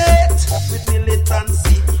Zion gate with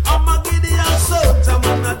militancy. I'm a Gideon soldier,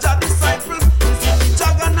 man, a Jah disciple. This is the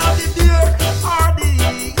dragon of the bear or the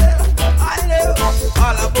eagle. I know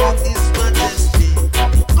all about His Majesty.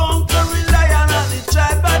 Conquering lion and the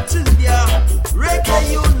tribe of Judah. Reggae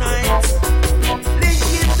Unite,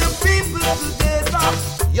 linking the people together.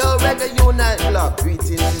 Yo, Reggae Unite block.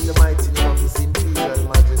 Greetings in the mighty name of His Imperial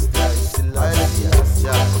Majesty Selassie.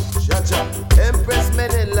 Jah. Empress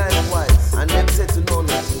men likewise. And them said to know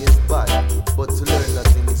nothing is bad, but to learn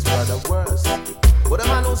nothing is rather worse. But a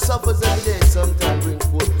man who suffers every day sometimes brings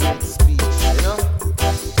forth great speech, you know?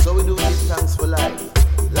 So we do give thanks for life.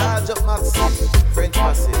 Large up Maxim, French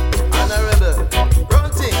Massive, and a rebel. Run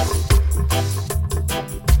things.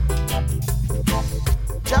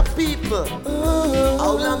 Jah people,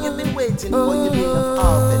 how long you been waiting for your day of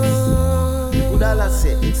harvest? Would Allah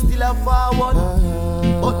say it's still a forward,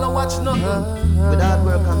 but no watch nothing. With hard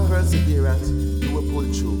work and perseverance, you will pull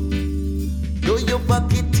through. Though your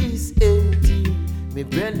pocket is empty, me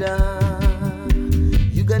brother,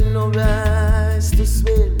 you got no rice to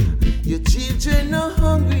swell. Your children are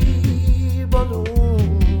hungry, but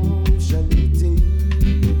whom shall you take?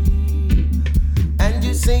 And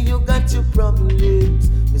you say you got your problems,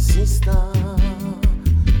 my sister.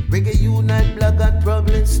 Reggae Unite Black got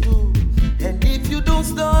problems too. And if you don't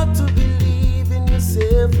start to believe in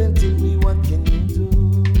yourself, then tell me what can you do?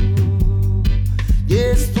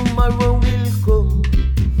 Yes, tomorrow will come.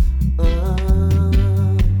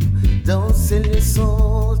 Don't sell your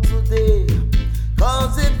soul today,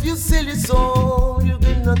 cause if you sell your soul, you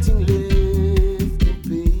get nothing left to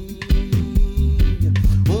pay.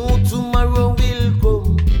 Oh, tomorrow will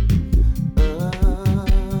come.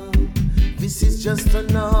 This is just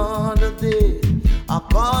another day.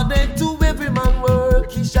 According to every man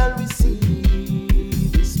work, he shall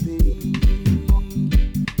receive his pay.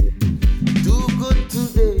 Do good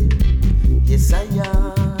today, yes I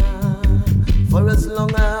am, for as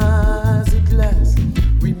long as it lasts.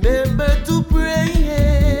 Remember to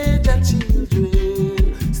pray, and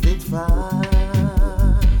children, stay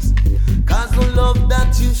fast. Cause the love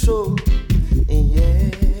that you show,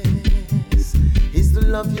 yes, is the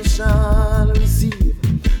love you shall receive.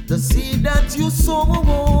 The seed that you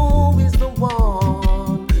sow is the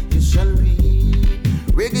one you shall reap.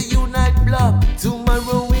 Reggae Unite block,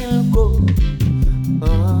 tomorrow will come.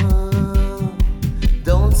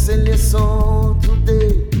 Don't sell your soul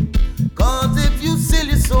today, cause if you sell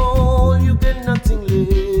your soul, you get nothing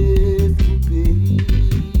left to pay.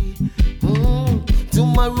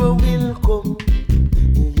 Tomorrow will come,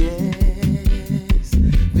 yes,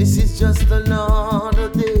 this is just another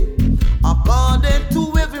day. According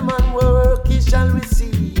to every man work, he shall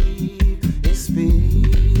receive his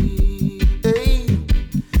pay. Hey,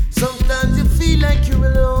 sometimes you feel like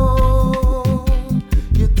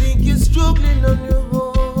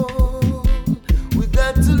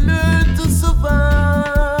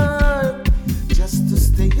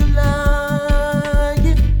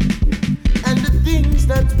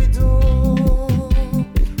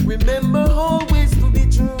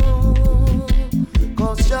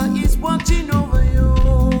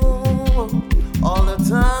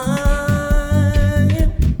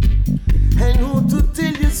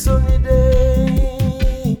sunny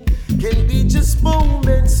day can be just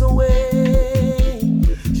moments away.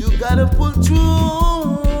 You gotta pull through.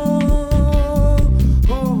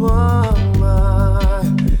 Oh, my.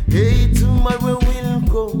 Hey, tomorrow will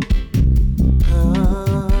come.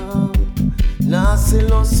 Now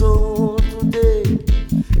sell our soul today.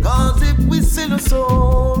 Cause if we sell our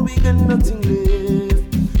soul, we got nothing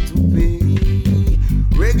left to pay.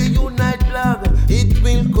 Reggae-Unite blog, it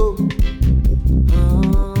will come.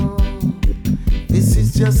 This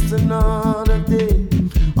is just another day.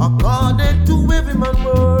 According to every man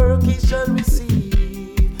work, he shall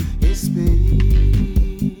receive his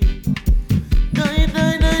pay. Die,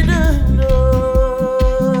 die, die, die,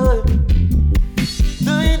 die.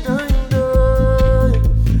 Die, die, die.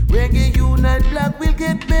 Reggae-Unite black will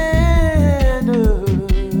get better.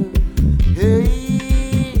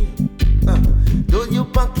 Hey, don't you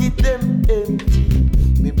pocket them empty,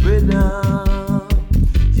 me brother.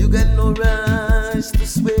 You got no rice to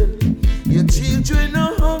swell. Your children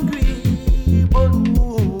are hungry, but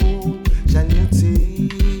who shall you tell?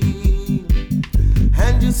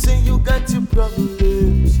 And you say you got your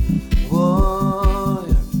problems. Boy,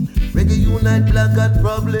 Reggae-Unite black got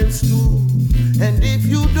problems too. And if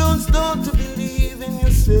you don't start to believe in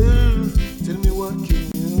yourself, tell me what can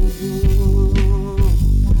you do?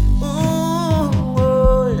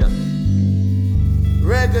 Oh, yeah.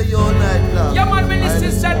 Reggae-Unite black. Yeah, man, when this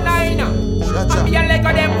is at 9, I'm be a leg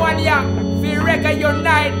of them one, yeah. Feel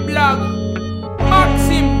Reggae-Unite blog.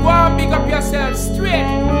 Maxim, go and big up yourself straight.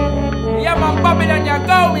 Yeah, man, Babylon, you're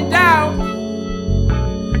going down.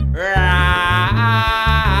 Rise.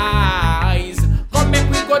 Come make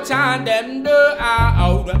we go chant them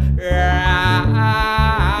out. Rise.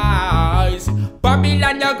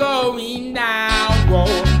 Babylon, you're going down. Whoa.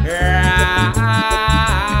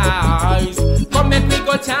 Rise. Come make we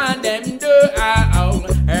go chant them out.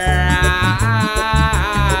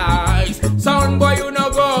 Rise. Sound boy, you no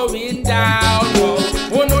going down. Whoa.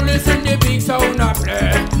 Who no listen the big sound of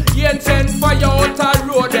play. Ain't send fire out a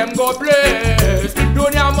road, them go blaze.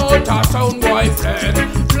 Don't have out a sound boy flex.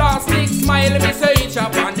 Plastic smile, me say each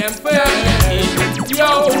up on them face.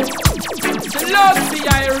 Yo, Celossi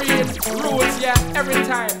Irene, rules, yeah, every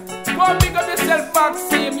time. Go big up yourself,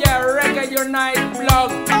 Maxim, yeah, Reggae-Unite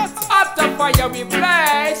blog. After fire we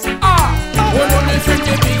blaze. Who no listen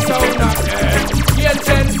to big sound of play. Ain't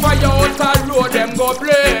send fire out a road, them go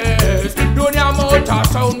blaze. Don't have out a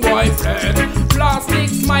sound boy flex. Plastic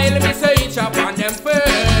smile, me say each up on them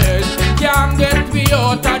face. Can't get me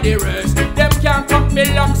out of the rest. Them can't cut me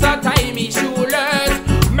locks or tie me shoeless.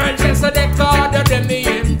 Manchester they call them me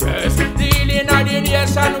impress. Dealing of the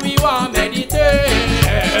nation we want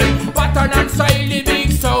meditate. Pattern and style the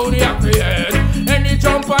big sound you create. Any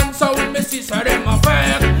jump and sound me see so them a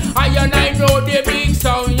fake. I know the big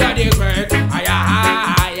sound you the great.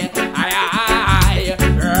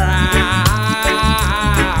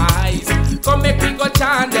 Rise. Come make we go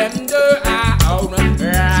chant them down.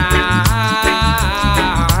 Rise.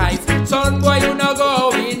 Son boy you no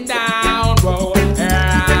going down. Whoa.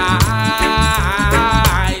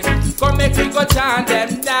 Rise. Come make we go chant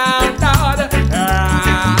them down.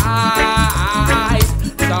 Rise.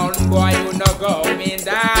 Son boy you no going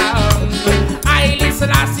down. I listen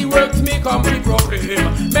as he works me come to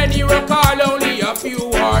proclaim. Many recall only a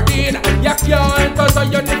few are in. You can't cause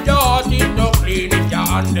you need your heart in no clean. If your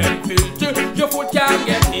hand them filthy, your foot can't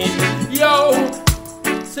get in. Yo,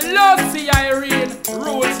 Celossi Irene,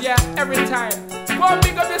 rules, yeah, every time. Go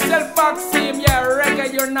big up yourself, Maxim, yeah,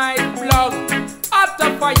 Reggae-Unite blog.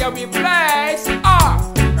 After fire we blaze. Rise.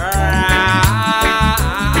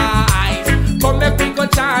 Come make we go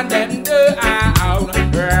chant them down.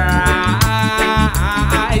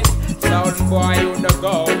 Rise. Sound boy, you no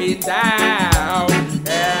going down.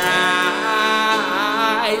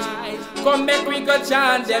 Rise. Come make we go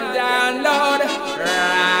chant them down, Lord.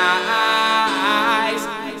 Rise.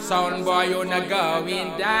 Sound boy, you no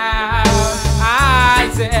going down.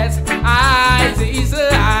 I says, I says, I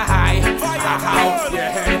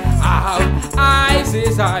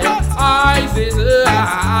says,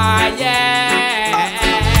 yeah.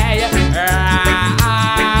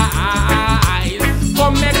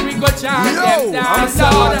 Come make we go chant them down. I'm so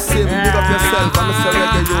Maxim, big up yourself, I'm so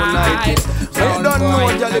Reggae-Unite. So you don't know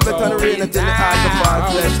what you're living on the rain until the heart of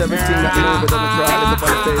our flesh, everything that you know with them crawling up on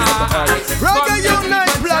the face of the earth.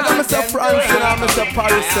 Reggae-Unite blog, I'm so France and I'm so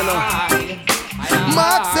Paris, you know.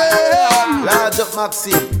 Maxim, large up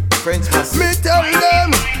Maxim, French Maxim. Me tell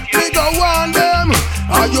them, me go on them.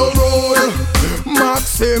 Are you roll?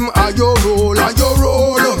 Maxim, are you roll? Are you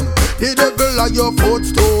roll? The devil are your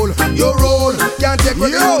footstool. Your role can't take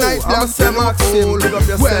Reggae-Unite. I'm Sir Maxim. Big up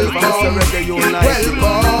yourself. I'm Reggae-Unite. Welcome.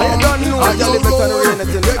 I don't know how you live on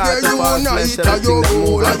anything. Reggae-Unite are your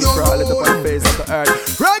role.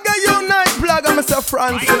 Reggae-Unite blog. I'm Mr.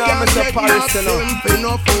 France. I'm Mr. Paris.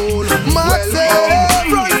 Maxim,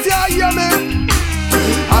 France, you hear me?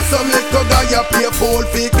 I saw me to guy pay full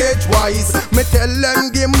fee wise. Me tell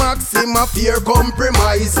them give Maxim a fair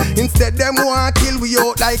compromise. Instead them want kill we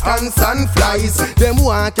out like ants and flies. Them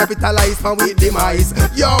want capitalize from we demise.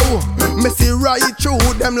 Yo, me see right through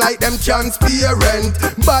them like them transparent.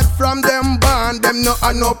 But from them band them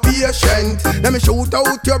no patient. Them shoot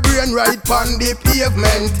out your brain right on the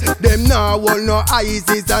pavement. Them now hold no eyes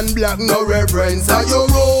and black no reverence. Are you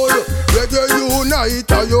roll?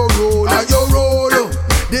 Reggae-Unite are you roll? Are you roll?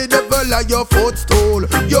 The devil are your footstool.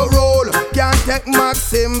 Your role can't take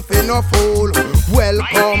Maxim for no fool.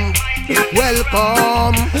 Welcome,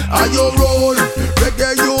 welcome. Are your role?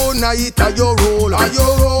 Reggae-Unite are your role. Are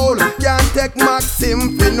your role can't take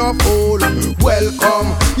Maxim for no fool.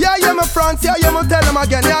 Welcome. Yeah, yeah, my France. Yeah, yeah, me tell them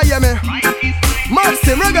again. Yeah, yeah, me.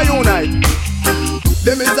 Maxim, Reggae-Unite.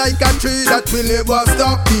 Them is like a tree that will never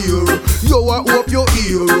stop here. Yo, I hope you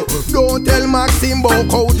hear. Don't tell Maxim about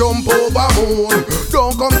how jump over moon.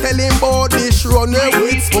 Don't come tell him about this run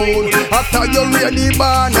with spoon. After you read the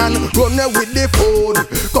band and run with the phone.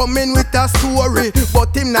 Come in with a story, but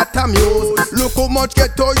him not amused. Look how much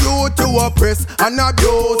get to you to oppress and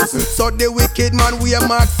abuse. So the wicked man we a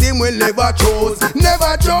Maxim will never chose.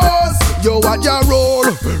 Never chose. Yo, what your role?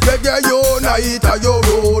 Reggae-Unite are your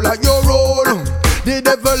role, are your role. The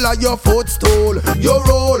devil are your footstool. Your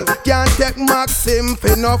role can't take Maxim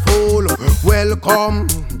for no fool. Welcome,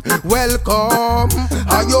 welcome.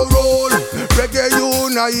 Are your role?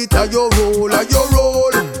 Reggae-Unite are your role. Are your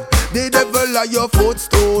role? The devil are your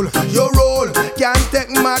footstool. Your role can't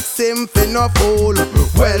take Maxim for no fool.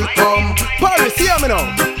 Welcome, Paris, hear me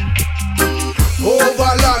now.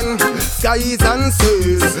 Overland, skies and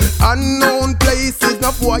seas, unknown places,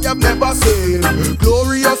 no boy I've never seen.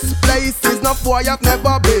 Glorious places, no boy I've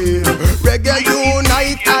never been.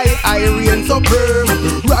 Reggae-Unite, I reign supreme.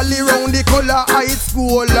 Rally round the color, heights,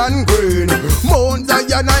 gold and green. Mount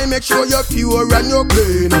Zion, I make sure you're pure and you're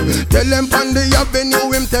clean. Tell them on the avenue,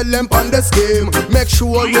 him tell them on the scheme. Make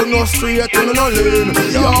sure you're no straight and no lane.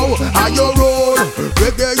 Yo, are your role?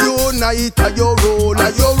 Reggae-Unite, are your role?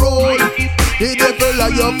 Are your role? The devil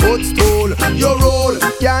are your footstool. Your role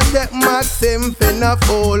can't take Maxim for no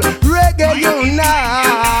fool.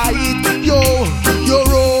 Reggae-Unite, yo, your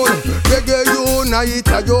role. Reggae-Unite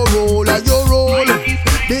are your role, are your role.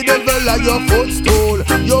 The devil are your footstool.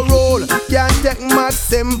 Your role can't take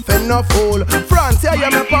Maxim for no fool. France, yeah,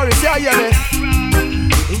 yeah, me Paris, yeah, yeah, me.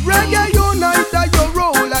 Reggae-Unite are your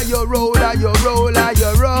role, are your role, are your role, are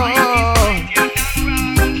your role.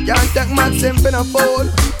 Can't take Maxim for no fool.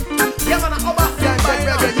 Yeah, man, I'm back to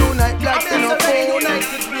Reggae-Unite black, I'm the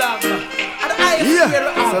Reggae-United blog. And I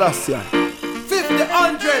yeah, so that's yeah. 50,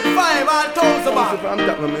 100, 5, all 1,000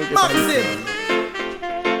 Maxim.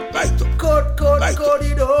 Code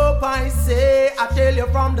it up, I say. I tell you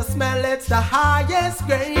from the smell, it's the highest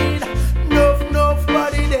grade. Enough,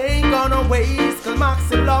 but it ain't gonna waste. Cause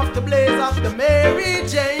Maxim loves to blaze up the Mary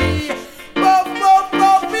J. Buff, it up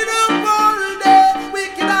all day.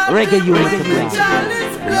 Wicked out. Reggae-Unite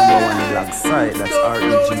number one black side, that's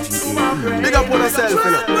R-E-G-G-A. Big up on yourself, you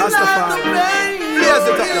know. Rastafari. Blaze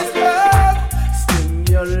it up.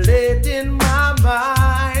 Stimulating my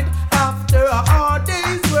mind after a hard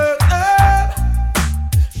day's work.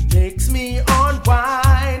 Makes me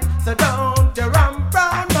unwind, so don't ramp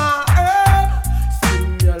round my herb.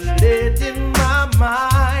 Stimulating my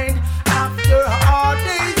mind after a hard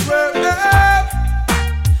day's work.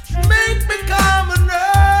 Make me calm and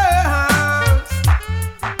nerves.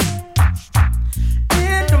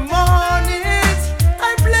 In the mornings, I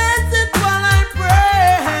bless it while I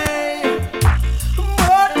pray.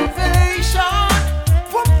 Motivation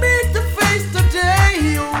for me to face the day.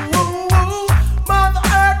 Mother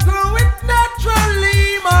Earth grew it naturally.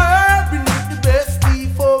 My herb beneath the best tea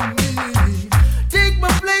for me. Take my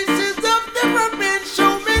places I've never been.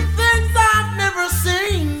 Show me things I've never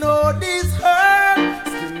seen. No, this herb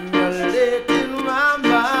stimulating my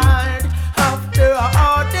mind after a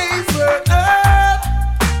hard day's work.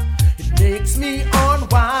 It makes me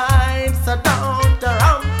unwind, so don't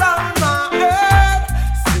run round my herb.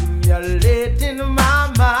 Stimulating my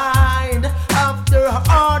mind after a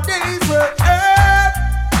hard day's work.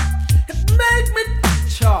 It makes me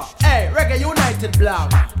sure. Hey, Reggae-United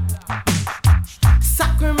blog.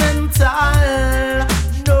 Sacramental,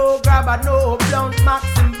 no grabber, no blunt,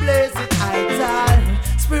 Maxim blaze it idle.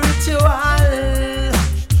 Spirit spiritual.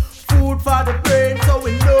 Food for the brain, so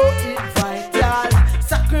we know it's vital.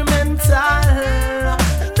 Sacramental.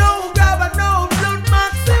 No grab and no blood,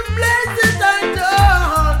 Maxim blaze it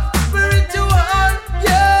title. Spiritual,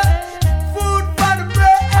 yeah. Food for the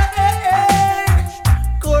brain.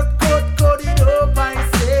 Code it up, I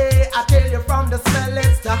say. I tell you from the smell,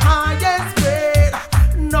 it's the highest grade.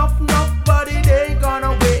 Enough body, they ain't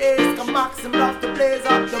gonna waste. Come Maxim love to blaze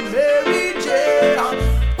up the Mary J.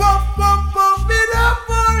 Puff it up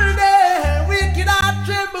all day. Wicked heart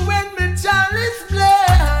tremble when me chalice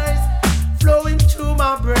blaze. Flowing through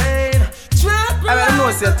my brain. I don't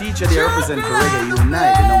know, say a teacher they represent for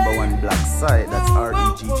Reggae-Unite, the number one black site. That's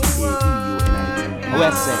REGGAEUNITE.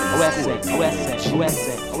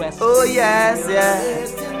 Oh yes,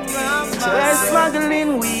 yes. We're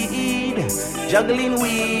smuggling weed, juggling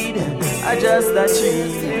weed. I just a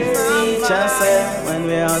treat. Teacher say when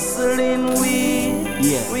we're hustling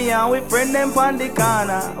weed, we are with friend them on the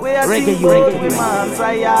corner. We are thinking about we moms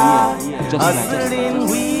hustling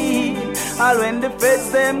weed. All when the feds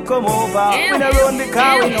them come over, we don't run the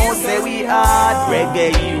car, we know say we hard.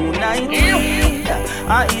 Reggae-Unite.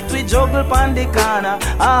 I eat we juggle pon the corner.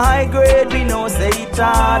 A high grade we know say it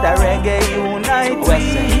hard. A Reggae-Unite.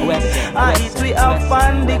 I eat we up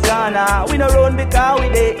pon the corner. We no run because we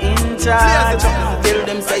dey in charge. Tell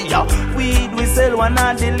them say yo, weed we sell one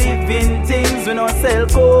of the living things. We no sell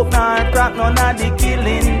coke nor crack none of the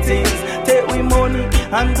killing things. Take we money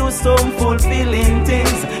and do some fulfilling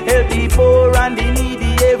things. Help the poor and the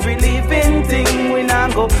needy, every living thing. We nah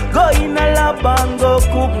go in a lab and go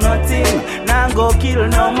cook nothing. Nah go kill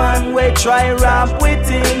no man, we try rap with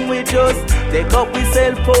him. We just take up we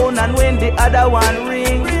cell phone and when the other one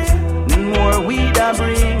ring, more weed I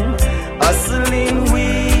bring. Hustling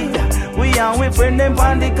weed, we and we friend them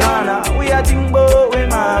on the corner. We are think about we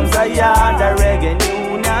moms a yard. A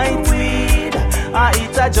Reggae-Unite weed, I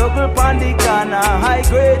eat a juggle pon the corner. High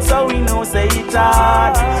grade so we know say it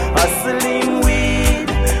hard. Hustling weed,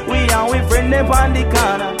 we and we friend them on the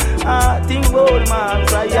corner. I think about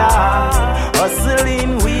moms a yard.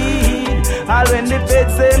 Hustling weed, all when the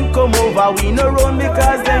feds them come over, we no run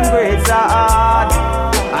because them grades are hard.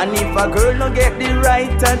 And if a girl no get the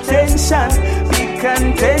right attention, big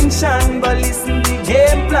contention, but listen the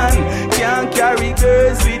game plan. Can't carry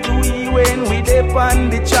girls with we when we dip on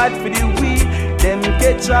the chat for the weed. Them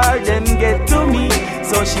get her, them get to me.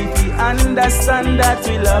 So she fi understand that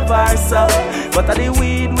we love her so. But the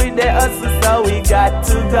weed with the hustle so we got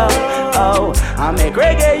to go. Oh, I make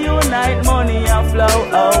Reggae-Unite money and flow.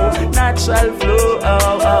 Oh, natural flow.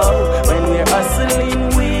 Oh, when we're hustling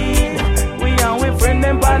weed, we and we friend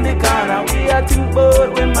them on the corner. We are think about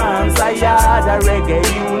we moms a yard. A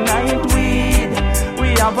Reggae-Unite weed, we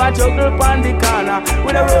have a juggle on the corner.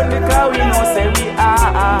 We don't run the car, we know say we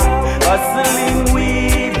are hustling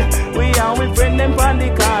weed. We and we friend them on the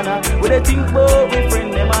corner. We don't think about we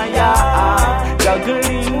friend them a yard.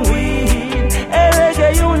 Juggling weed. Hey,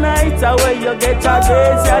 Reggae-Unite, where you get a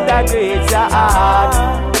grades, yeah, that grades are hard.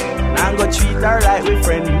 Now go treat her like we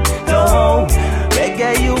friend. No,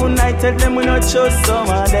 Reggae-Unite, tell them we not trust some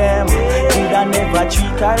of them. Could I never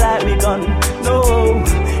treat her like we gun. No,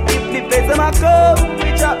 if the place them a come, we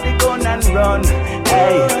drop the gun and run.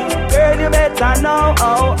 Hey, girl, you better know.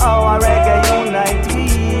 Oh, a Reggae-Unite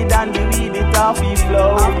weed and the weed it off we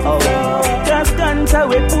flow. Oh, just can't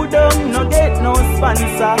we put down, no get no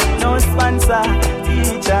sponsor, no sponsor.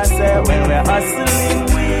 Teacher say when we're hustling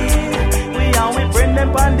weed, we and we bring them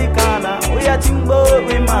on the corner. We are think about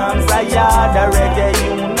we moms a yard. A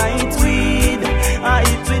Reggae-Unite weed, I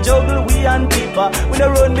eat we juggle we and people. We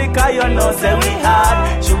don't run because you know say we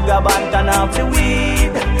hard. Sugar band and off the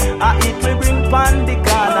weed, I eat we bring pan the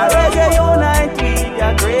corner. Reggae-Unite weed,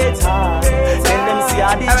 a great heart. Tell them see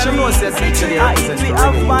how the tree, I eat we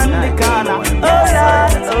have pan the corner. Oh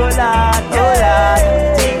Lord,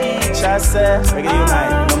 teacher say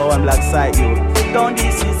Reggae-Unite, number one black side you. Don't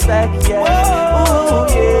disrespect, yeah. Ooh,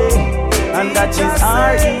 yeah. And that is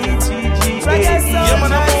REGGAEUNITE. Yeah,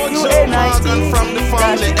 man, I'm Morgan from the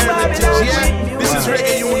family heritage, yeah. This is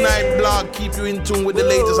Reggae-Unite blog. Keep you in tune with the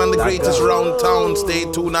latest and the greatest round town. Stay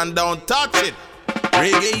tuned and don't touch it.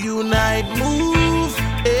 Reggae-Unite move,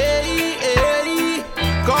 hey, hey.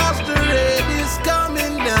 Cause the raid is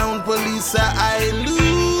coming down. Police are I loot.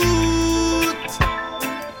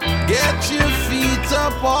 Get your feet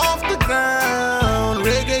up off the ground.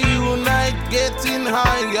 Reggae-Unite getting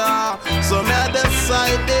higher. Some other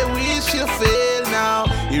side they wish you fail now.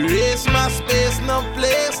 Erase my space, no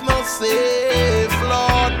place, no safe,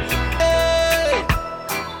 Lord. Hey,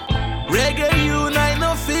 Reggae-Unite,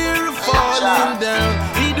 no fear of falling down.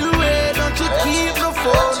 Either way, don't you keep no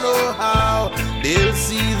phone, no.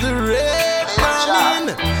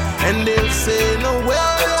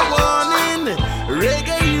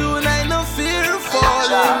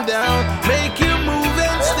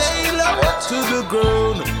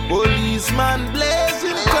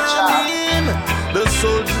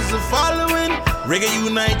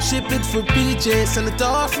 Reggae-Unite, ship it for PJ, send it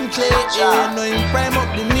off from J. Know him prime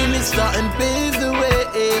up the minister and pave the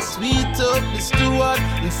way. Sweet up the steward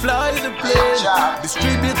and fly the plane.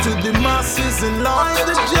 Distribute to the masses and launch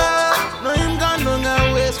the jet. Know him gone on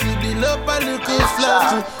our waist, we build up a little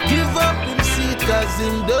flat. Give up him seat, cause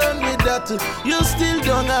him done with that. You still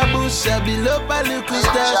done a bush, I build up a little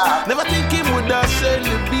stash. Never think him would have send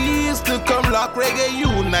the beast to come lock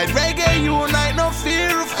Reggae-Unite. Reggae-Unite, no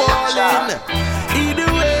fear of falling.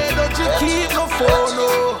 Either way, don't you keep no phone,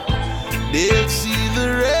 no. They'll see the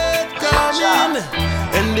red coming,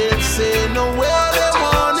 and they'll say no way they're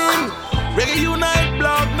warning. Reggae-Unite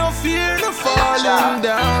blog, no fear, no falling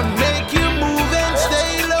down. Make you move and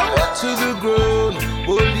stay low to the ground.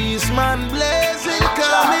 Policeman blazing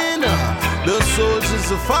coming. The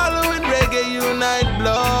soldiers are following Reggae-Unite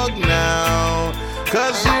blog now.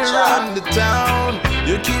 Cause you run the town,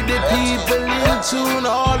 you keep the people in tune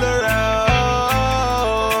all around.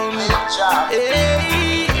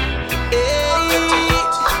 Hey, hey.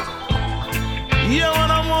 You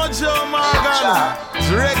wanna mojo, Morgan? It's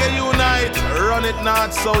Reggae-Unite, run it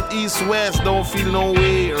north, south, east, west. Don't feel no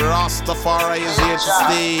way, Rastafari is here to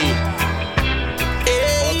stay.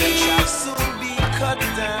 Hey, shall soon be cut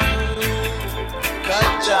down, cut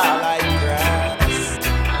down like grass.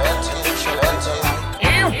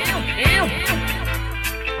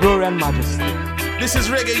 Glory and majesty. This is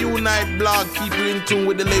Reggae-Unite blog. Keep you in tune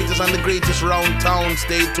with the latest and the greatest round town.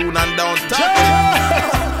 Stay tuned and down top.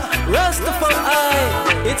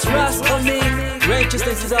 Rastafari, it's Rast on me.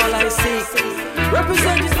 Righteousness is all I seek.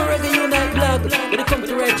 Representing for Reggae-Unite blog. When it comes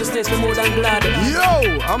to righteousness, we're more than glad.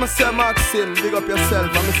 Yo, I'm a Sir Maxim. Big up yourself.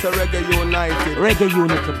 I'm a Sir Reggae-United.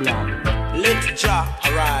 Reggae-Unite blog. Let Jah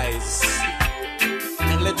arise,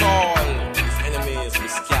 and let all his enemies be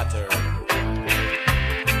scattered.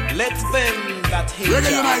 Let them that hate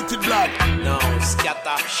Reggae-United blood. now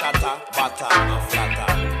scatter, shatter, batter, and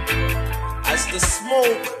flatter. As the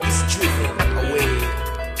smoke is driven away,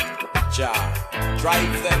 Jah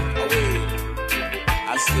drive them away.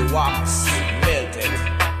 As the wax melted,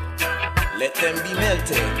 let them be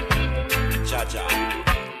melted, Jah Jah.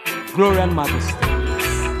 Glory and majesty.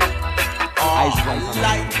 Eyes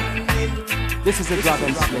white. This is a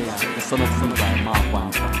dragon slayer, the son of Levi, Mark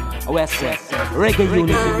 1. I say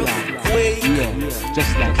Reggae-Unite blog. Yeah,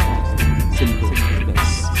 just like that. Simple,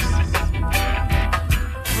 best.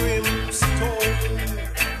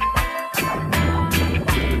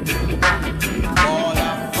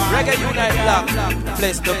 Reggae-Unite blog,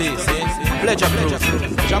 place to be, see? Pleasure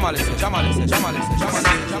cruising. Jamalise, Jamalise, Jamalise,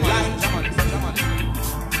 Jamalise, Jamalise.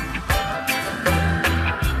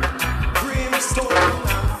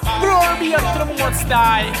 Glory be up to the Most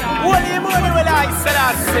High. Holy moly will I say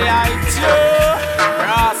that say I do.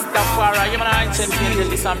 Rastafari, you man ancient angel,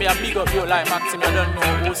 this and me a big up you like Maxim. I don't know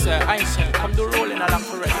who say ancient. Come do rolling along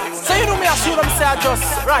for Reggae-Unite. So you know me assure them say I just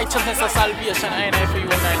righteousness and salvation. I ain't for you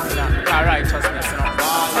united now. Righteousness, you know.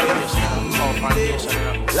 Salvation, foundation,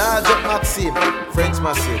 you know. Large up Maxim, French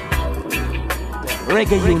Massive.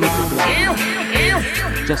 Reggae-Unite blog.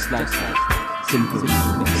 Just like that. Simple,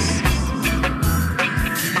 best.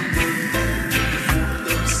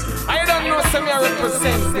 I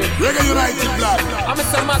represent Reggae-United blood. I'm a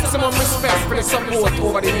maximum respect for the support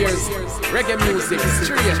over the years. Reggae music,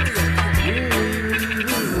 straight,